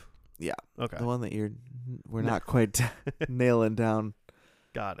have. Yeah. Okay. The one that we're not quite nailing down.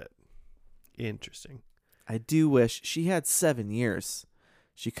 Got it. Interesting. I do wish she had 7 years.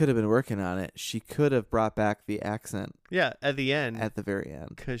 She could have been working on it. She could have brought back the accent. Yeah, at the end. At the very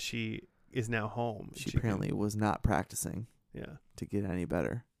end. Because she is now home. She apparently was not practicing. Yeah. To get any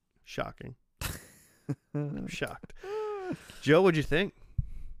better. Shocking. I'm shocked. Joe, what'd you think?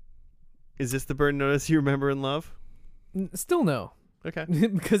 Is this the Burn Notice you remember and love? Still no. Okay.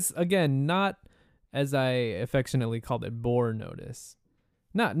 Because, again, not, as I affectionately called it, bore notice.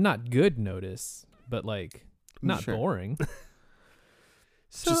 Not good notice, but not Sure. boring.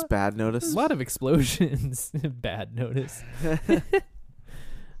 Just bad notice. A lot of explosions. Bad notice.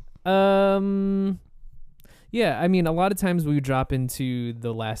 Yeah, I mean, a lot of times we drop into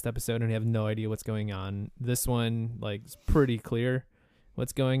the last episode and we have no idea what's going on. This one, it's pretty clear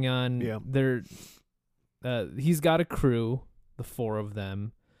what's going on. Yeah. He's got a crew, the 4 of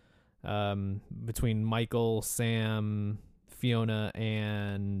them, between Michael, Sam, Fiona,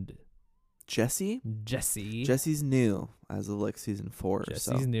 and Jesse? Jesse. Jesse's new as of season 4.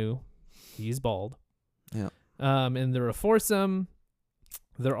 Jesse's new. He's bald. Yeah. And they're a foursome.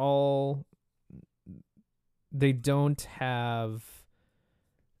 They're all... They don't have...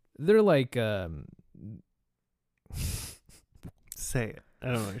 They're Say it. I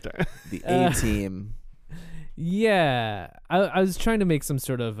don't know what you're talking The A-team. Yeah. I was trying to make some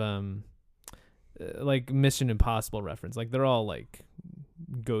sort of Mission Impossible reference. They're all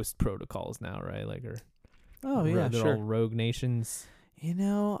Ghost Protocols now, right? They're all rogue nations.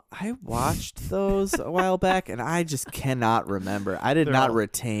 I watched those a while back, and I just cannot remember. I did not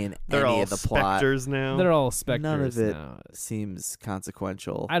retain any of the plot. Spectres now. They're all specters. None of it now. seems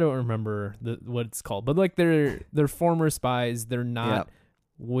consequential. I don't remember what it's called, but they're former spies. They're not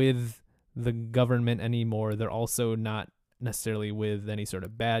with the government anymore. They're also not necessarily with any sort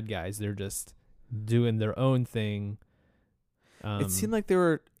of bad guys. They're just doing their own thing. It seemed like they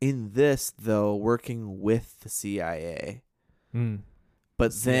were in this though, working with the CIA.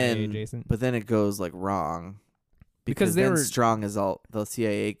 But CIA, then, Jason. but then it goes wrong. Because they then were- Strong is all the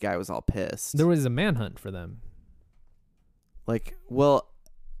CIA guy was all pissed. There was a manhunt for them. Like, well,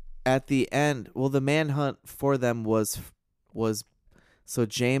 at the end, the manhunt for them was so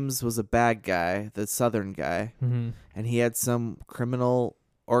James was a bad guy, the Southern guy, Mm-hmm. and he had some criminal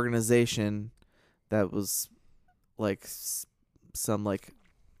organization that was like some like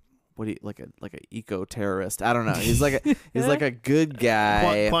what do you like a eco terrorist. I don't know. He's like a good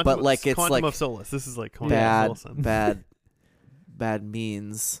guy, but like it's Quantum like of Solace. This is like Quantum of Solace. bad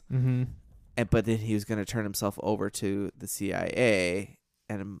means. Mm-hmm. But then he was going to turn himself over to the CIA,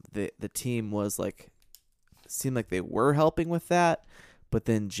 and the team was like, seemed like they were helping with that, but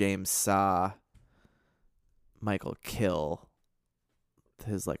then James saw Michael kill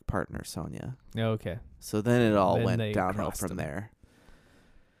his like partner Sonia, Okay. so then it all Then went they downhill crossed from him. there.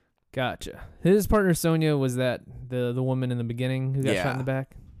 Gotcha. His partner Sonia was that the woman in the beginning who got shot in Yeah. the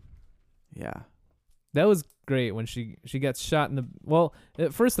back. Yeah, That was great when she gets shot in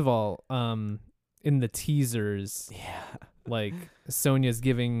the first of all, in the teasers, yeah, like Sonia's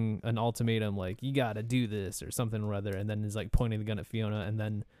giving an ultimatum, like you gotta do this or something or other, and then is like pointing the gun at Fiona, and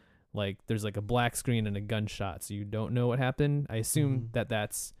then like there's like a black screen and a gunshot, so you don't know what happened. I assume Mhm.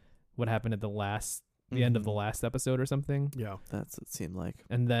 that's what happened at the end of the last episode or something. Yeah. That's what it seemed like.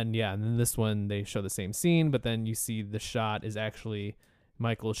 And then and then this one they show the same scene, but then you see the shot is actually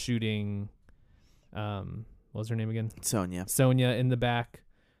Michael shooting what was her name again? Sonia. Sonia in the back.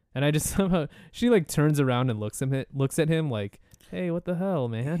 And I just somehow she like turns around and looks at him like, "Hey, what the hell,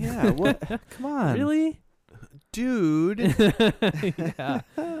 man?" Yeah, what? Come on, Really? Dude. Yeah.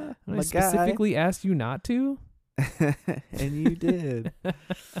 My I specifically asked you not to? and you did.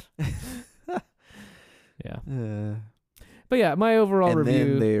 Yeah. Uh, But yeah, my overall and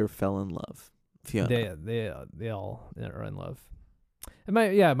review, then they fell in love. Fiona. they all are in love. And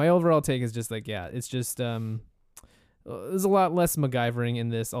my overall take is just like, it's just there's a lot less MacGyvering in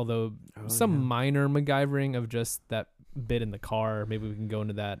this, although some minor MacGyvering of just that bit in the car. Maybe we can go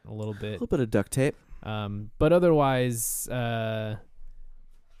into that a little a bit. little bit of duct tape. But otherwise,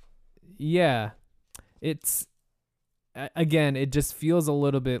 it's again, it just feels a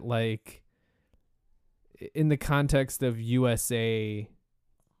little bit like in the context of USA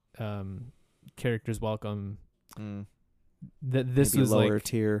characters welcome that this Maybe was lower like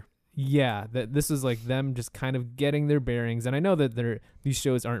tier. that this is like them just kind of getting their bearings. And I know that these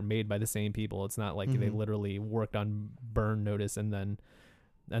shows aren't made by the same people. It's not like they Mhm. literally worked on Burn Notice and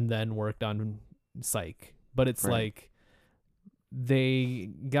then worked on Psych, but it's Right. like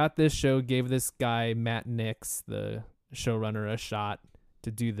they got this show, gave this guy Matt Nix, the showrunner, a shot to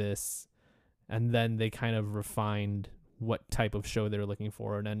do this, and then they kind of refined what type of show they were looking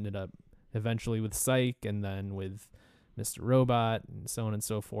for, and ended up eventually with Psych, and then with Mr. Robot, and so on and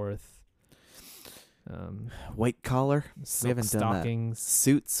so forth. White collar. Silk haven't done that. stockings.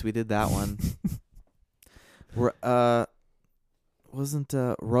 Suits. We did that one. Wasn't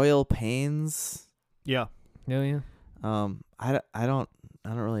Royal Pains? Yeah. Oh yeah. I don't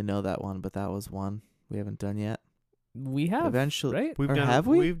really know that one, but that was one we haven't done yet. We have Eventually, right? Or have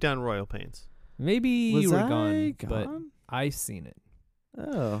we? We've done Royal Pains. Maybe Was you were I gone, but gone? I've seen it.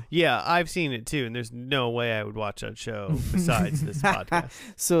 Oh, Yeah, I've seen it too, and there's no way I would watch that show besides this podcast.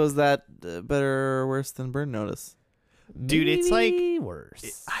 so is that better or worse than Burn Notice? Dude, it's like- Maybe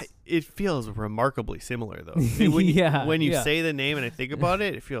worse. It feels remarkably similar though. When you, Yeah, when you yeah. say the name and I think about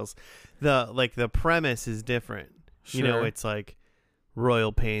it, it feels the premise is different. You know, Sure. it's like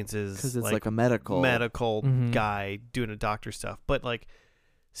Royal Pains is Because it's like a medical. Mhm. guy doing a doctor stuff, but like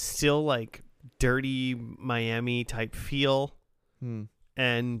still like dirty Miami type feel,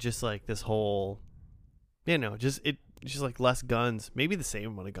 and just like this whole, just like less guns, maybe the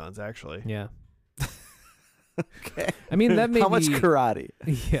same amount of guns actually. Yeah. Okay. I mean, that may How be much karate?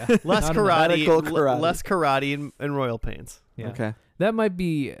 yeah. Less I don't know. karate, Medical karate. less karate and Royal Pains. Yeah. Okay. That might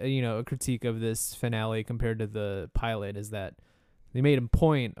be a critique of this finale compared to the pilot, is that they made a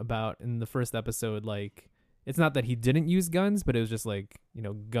point about in the first episode, like it's not that he didn't use guns, but it was just like,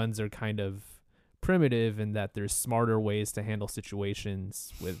 guns are kind of primitive and that there's smarter ways to handle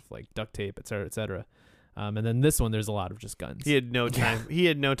situations with like duct tape, et cetera, et cetera. And then this one, there's a lot of just guns. He had no time. He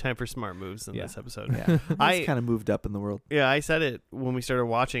had no time for smart moves in Yeah. this episode. Yeah. I- He's kind of moved up in the world. Yeah, I said it when we started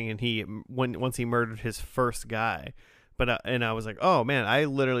watching, and once he murdered his first guy, and I was like, oh man, I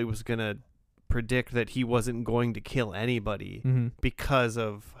literally was gonna predict that he wasn't going to kill anybody Mm-hmm. because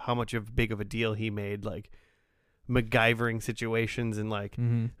of how much of big of a deal he made, like MacGyvering situations and like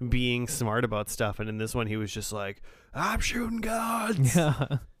Mm-hmm. being smart about stuff. And in this one, he was just like, I'm shooting guns,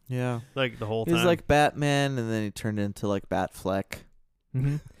 Yeah. Yeah. like the whole He time. was like Batman, and then he turned into like Batfleck.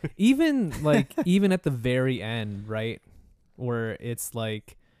 Even even at the very end, right, where it's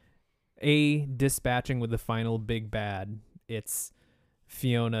like dispatching with the final big bad. It's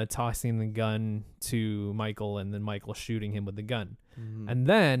Fiona tossing the gun to Michael and then Michael shooting him with the gun. And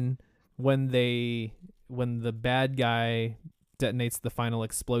then when the bad guy detonates the final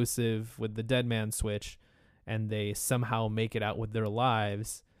explosive with the dead man switch and they somehow make it out with their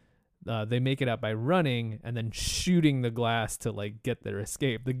lives, they make it out by running and then shooting the glass to like get their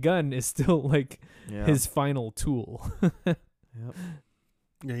escape. The gun is still like his final tool. Yep.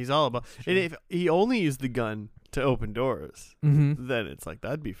 Yeah, he's all about. And if he only used the gun to open doors, then it's like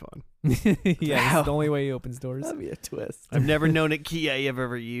that'd be fun. Yeah, it's the only way he opens doors. That'd be a twist. I've never known a key I've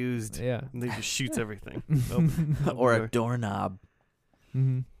ever used. Yeah, And they just shoots everything. Or a doorknob.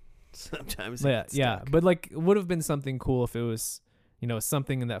 Sometimes. Yeah. But like, it would have been something cool if it was,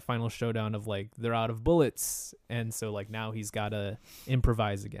 something in that final showdown of like they're out of bullets, and so like now he's got to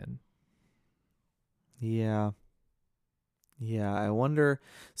improvise again. Yeah. Yeah, I wonder.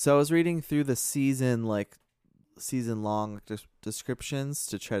 So I was reading through the season long descriptions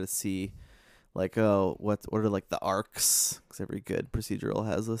to try to see like, what are like the arcs, because every good procedural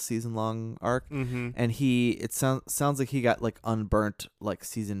has a season long arc. And it sounds like he got like unburnt like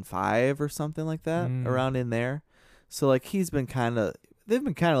season 5 or something like that around in there. So like they've been kind of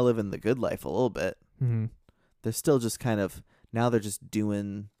living the good life a little bit. They're still just now they're just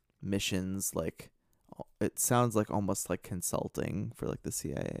doing missions, like it sounds like almost like consulting for like the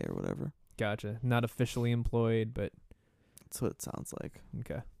CIA or whatever. Gotcha. Not officially employed, but that's what it sounds like.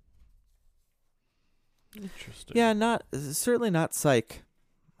 Okay. Interesting. Yeah, certainly not Psych.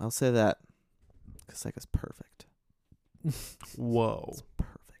 I'll say that, because Psych is perfect. Whoa. It's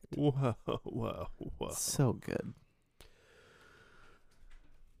perfect. Whoa. So good.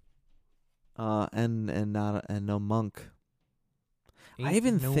 And no Monk. I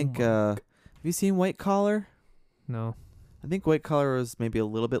even think. Have you seen White Collar? No. I think White Collar was maybe a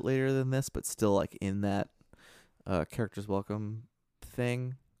little bit later than this, but still like in that Characters Welcome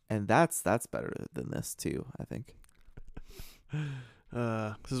thing, and that's better than this too, I think.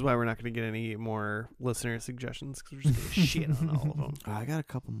 This is why we're not going to get any more listener suggestions, because we're just going to shit on all of them. Oh, I got a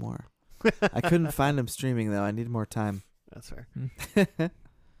couple more. I couldn't find them streaming though. I need more time. That's fair.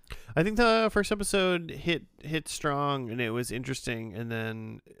 I think the first episode hit strong and it was interesting, and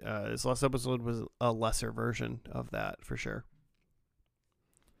then this last episode was a lesser version of that for sure.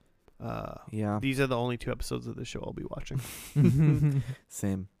 Yeah. These are the only 2 episodes of the show I'll be watching.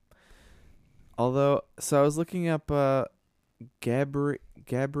 Same. Although, so I was looking up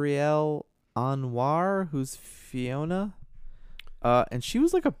Gabrielle Anwar, who's Fiona, and she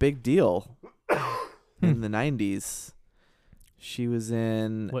was like a big deal in the 90s. She was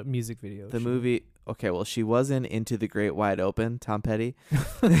in what music video? The movie. Okay, well, she was in Into the Great Wide Open, Tom Petty.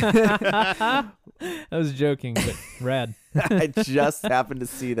 I was joking, but rad. I just happened to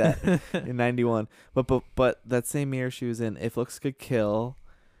see that in 91. But that same year she was in If Looks Could Kill.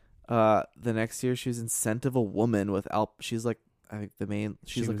 The next year she was in Scent of a Woman with she's like, I think the main.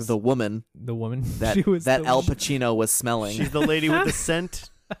 She's like the woman. The woman that Al Pacino was smelling. She's the lady with the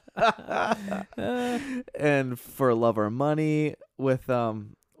scent. And For Love or Money with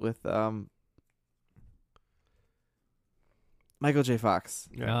Michael J. Fox.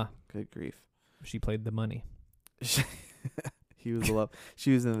 Yeah. Good grief. She played the money. He was the love.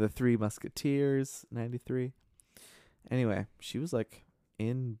 She was in The Three Musketeers, 93. Anyway, she was like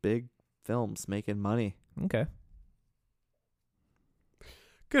in big films making money. Okay.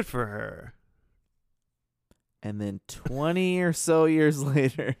 Good for her. And then 20 or so years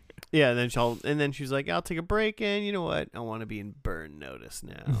later. Yeah, and then she's like, I'll take a break, and you know what? I want to be in Burn Notice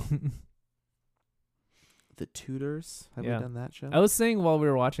now. The Tudors. Have we done that show? I was saying while we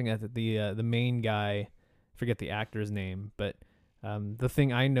were watching it that the main guy, forget the actor's name, but the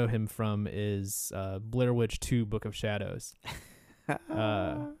thing I know him from is Blair Witch 2: Book of Shadows,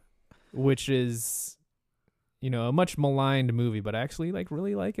 which is, a much maligned movie, but I actually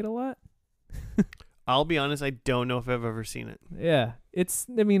really like it a lot. I'll be honest, I don't know if I've ever seen it. Yeah, it's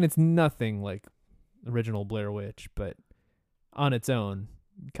nothing like original Blair Witch, but on its own,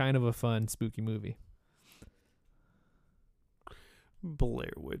 kind of a fun, spooky movie.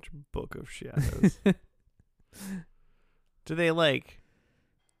 Blair Witch Book of Shadows. Do they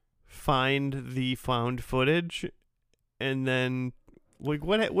find the found footage and then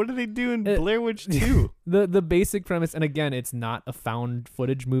what do they do in Blair Witch 2? The basic premise, and again, it's not a found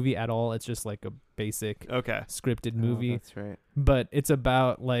footage movie at all. It's just like a basic scripted movie. Oh, that's right. But it's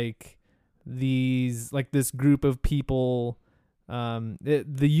about this group of people. The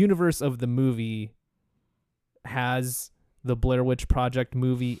universe of the movie has the Blair Witch Project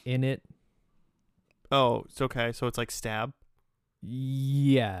movie in it. Oh, it's okay. So it's like Stab.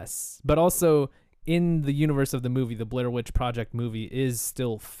 Yes, but also in the universe of the movie, the Blair Witch Project movie is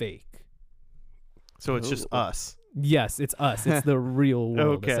still fake. So it's just Ooh. us. Yes, it's us. It's the real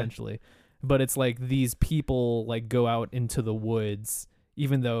world Okay. essentially. But it's like these people like go out into the woods,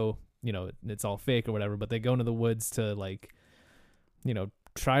 even though, you know, it's all fake or whatever, but they go into the woods to like, you know,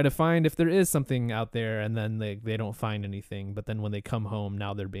 try to find if there is something out there, and then they don't find anything. But then when they come home,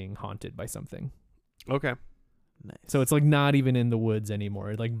 now they're being haunted by something. Okay. Nice. So it's like not even in the woods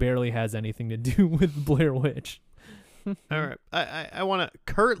anymore. It like barely has anything to do with Blair Witch. All right. I want to.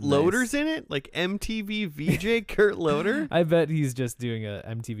 Kurt Nice. Loder's in it, like MTV VJ Kurt Loder. I bet he's just doing a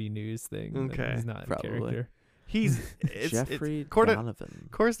MTV News thing. Okay. He's not Probably. a character. He's Jeffrey according Donovan.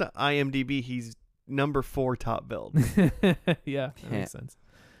 of course to IMDb. He's number 4 top billed. Yeah, that makes sense.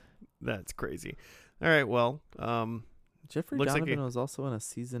 That's crazy. All right. Well. Jeffrey Looks like Donovan was also in a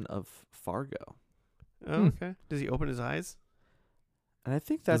season of Fargo. Oh, okay. Does he open his eyes? And I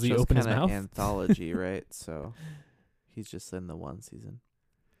think Does that's he just open his kind of mouth? anthology, right? So he's just in the one season.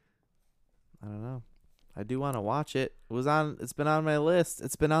 I don't know. I do want to watch it. It's been on my list.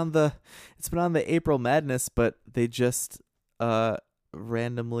 It's been on the April Madness, but they just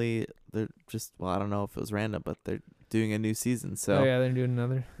randomly I don't know if it was random, but they're doing a new season. So Oh yeah, they're doing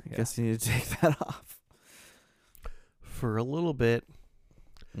another. I guess you need to take that off. For a little bit.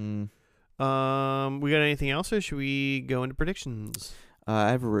 Mm. We got anything else, or should we go into predictions? I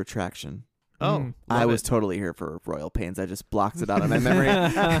have a retraction. Oh, Mm. I love was it. totally here for Royal Pains. I just blocked it out of my memory.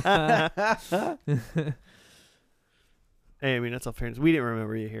 Hey, I mean, that's all fairness. We didn't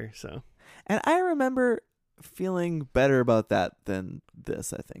remember you here, so. And I remember feeling better about that than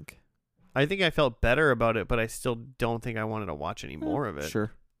this, I think. I think I felt better about it, but I still don't think I wanted to watch any more of it.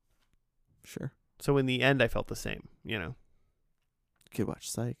 Sure. So in the end, I felt the same, you know. You could watch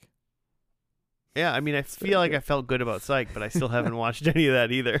Psych. Yeah, I mean, I feel like I felt good about Psych, but I still haven't watched any of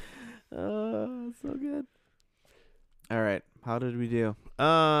that either. Oh, so good. All right. How did we do?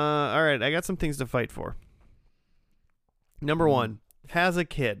 All right, I got some things to fight for. Number 1, has a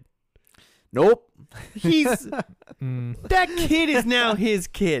kid. Nope. He's Mm, that kid is now his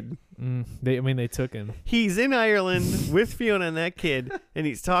kid. they took him. He's in Ireland with Fiona and that kid, and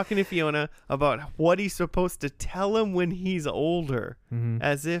he's talking to Fiona about what he's supposed to tell him when he's older, Mhm.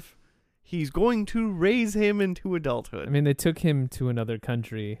 as if he's going to raise him into adulthood. I mean, they took him to another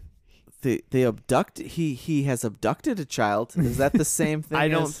country. They abduct. He has abducted a child. Is that the same thing? I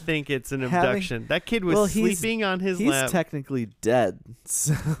don't as think it's an having- abduction. That kid was Well, he's- sleeping on his he's lap. technically dead.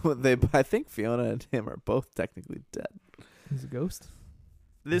 So I think Fiona and him are both technically dead. He's a ghost.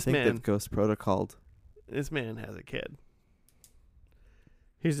 This I think man, they've ghost protocoled. this man has a kid.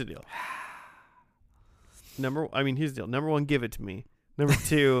 Here's the deal. Here's the deal. Number 1, give it to me. Number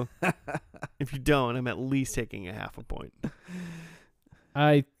 2, if you don't, I'm at least taking a half a point.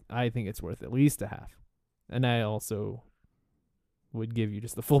 I think it's worth at least a half, and I also would give you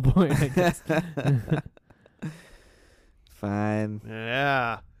just the full point, I guess. Fine.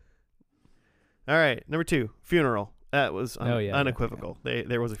 Yeah. All right. Number 2, funeral. That was unequivocal.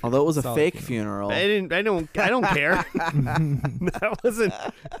 There was a funeral. Although it was a Solid fake funeral. funeral. I don't care. That wasn't.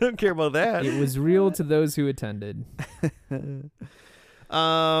 I don't care about that. It was real to those who attended.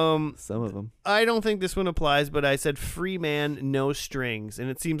 Some of them. I don't think this one applies, but I said free man, no strings, and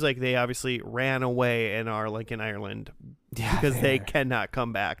it seems like they obviously ran away and are like in Ireland Yeah, because they fair. cannot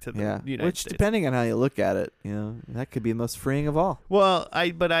come back to the United Which, States. depending on how you look at it, that could be the most freeing of all. Well, I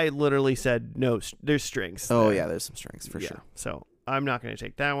literally said no. There's strings. Oh there. yeah, there's some strings for sure. So I'm not going to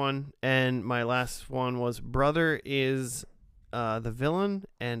take that one. And my last one was brother is the villain,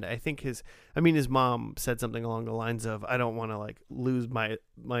 and I think his mom said something along the lines of, I don't want to like lose my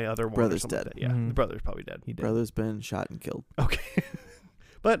other one. Brother's or something dead. Like that. Yeah, Mhm. the brother's probably dead. He did. Brother's been shot and killed. Okay.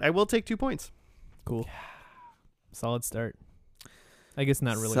 But I will take 2 points. Cool. Solid start. I guess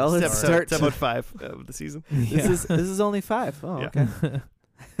not really. Solid a It's start. episode 5 of the season. This is only 5. Oh, Yeah.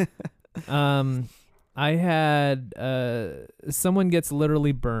 okay. I had someone gets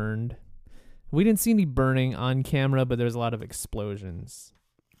literally burned. We didn't see any burning on camera, but there's a lot of explosions.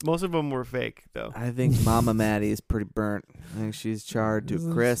 Most of them were fake, though. I think Mama Maddie is pretty burnt. I think she's charred to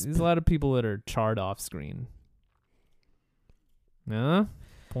a crisp. There's a lot of people that are charred off screen.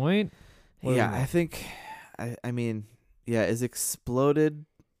 Point? What Yeah, do we I think. I mean, yeah, is exploded.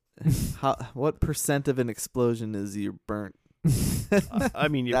 What percent of an explosion is you're burnt? I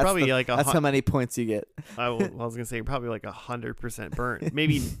mean, you're That's probably the- like a. That's how many points you get. I was gonna say you're probably like 100% burnt.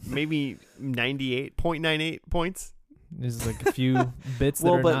 Maybe 98.98 points. There's like a few bits that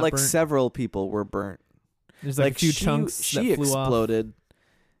Well, are but not like burnt. several people were burnt. There's like a few she, chunks She that flew exploded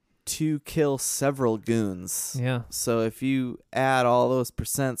to kill several goons. off. Yeah. So if you add all those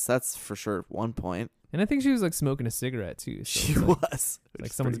percents, that's for sure 1 point. And I think she was like smoking a cigarette too. So She it's like, was.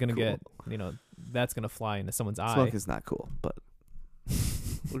 like someone's gonna get, that's gonna fly into someone's eye. Smoke is not cool, but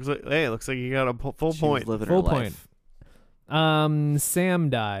looks like you got a full she point. was living Full her point. life. Sam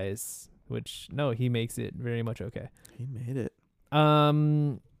dies, which no, he makes it very much okay. He made it.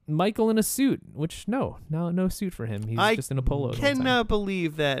 Michael in a suit, which no suit for him. He's I just in a polo. the whole time. Cannot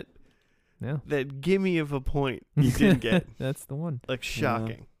believe that Yeah, that gimme of a point you didn't get. that's the one. Like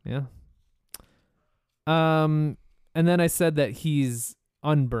shocking. Yeah. And then I said that he's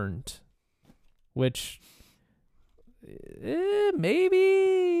unburnt, which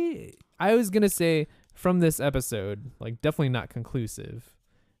maybe I was gonna say from this episode, like definitely not conclusive.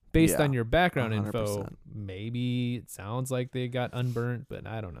 Based Yeah, on your background info, 100%. maybe it sounds like they got unburnt, but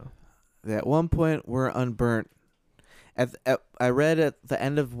I don't know. At one point, we're unburnt. I read at the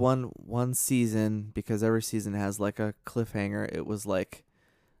end of one season, because every season has like a cliffhanger. It was like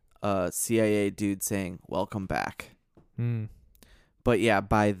a CIA dude saying "Welcome back." Hmm. But yeah,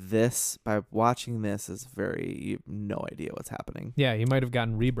 by watching this, is you have no idea what's happening. Yeah, he might have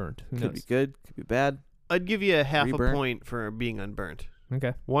gotten reburnt. Who Could knows? be good, could be bad. I'd give you a half Reburnt? a point for being unburnt.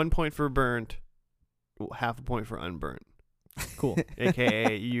 Okay, 1 point for burnt, half a point for unburnt. cool.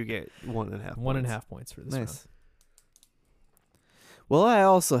 AKA you get 1.5 points. 1.5 points for this Nice. Well, I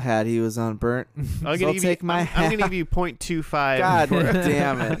also had he was unburnt. I'll So I'll give take you, my I'm gonna give you 0.25. God for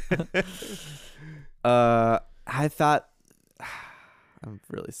damn it. I thought I'm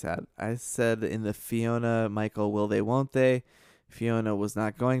really sad. I said in the Fiona, Michael, will they, won't they? Fiona was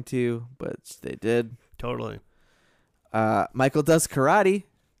not going to, but they did. Totally. Michael does karate.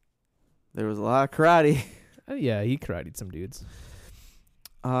 There was a lot of karate. Yeah, he karate'd some dudes.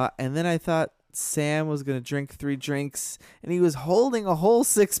 And then I thought Sam was going to drink 3 drinks, and he was holding a whole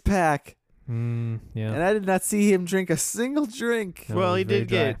 6-pack. Yeah. And I did not see him drink a single drink. No, Well, it he was very did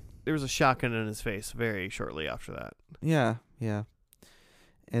get. dry. There was a shotgun in his face very shortly after that. Yeah.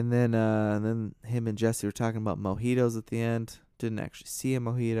 And then him and Jesse were talking about mojitos at the end. Didn't actually see a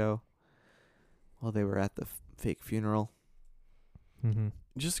mojito while they were at the fake funeral. Mm-hmm.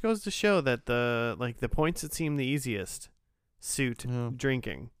 Just goes to show that the points that seem the easiest, suit, Yeah.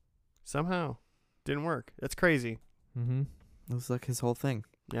 drinking, somehow didn't work. That's crazy. Mm-hmm. It was like his whole thing.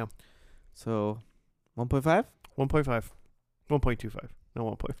 Yeah. So 1.5? 1.5. 1.25. No,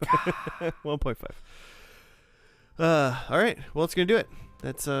 1.5. 1.5. All right. Well, it's going to do it.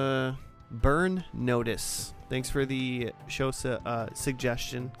 That's Burn Notice. Thanks for the show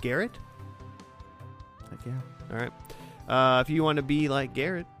suggestion, Garrett. Heck yeah. All right. If you want to be like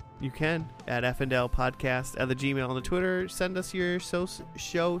Garrett, you can at FNDL Podcast at the Gmail on the Twitter. Send us your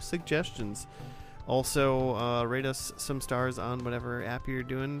show suggestions. Also, rate us some stars on whatever app you're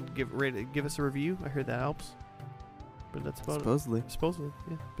doing. Give us a review. I heard that helps. But that's about Supposedly. Supposedly,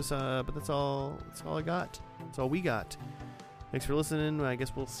 yeah. But that's all. That's all I got. That's all we got. Thanks for listening. I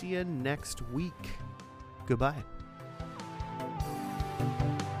guess we'll see you next week. Goodbye.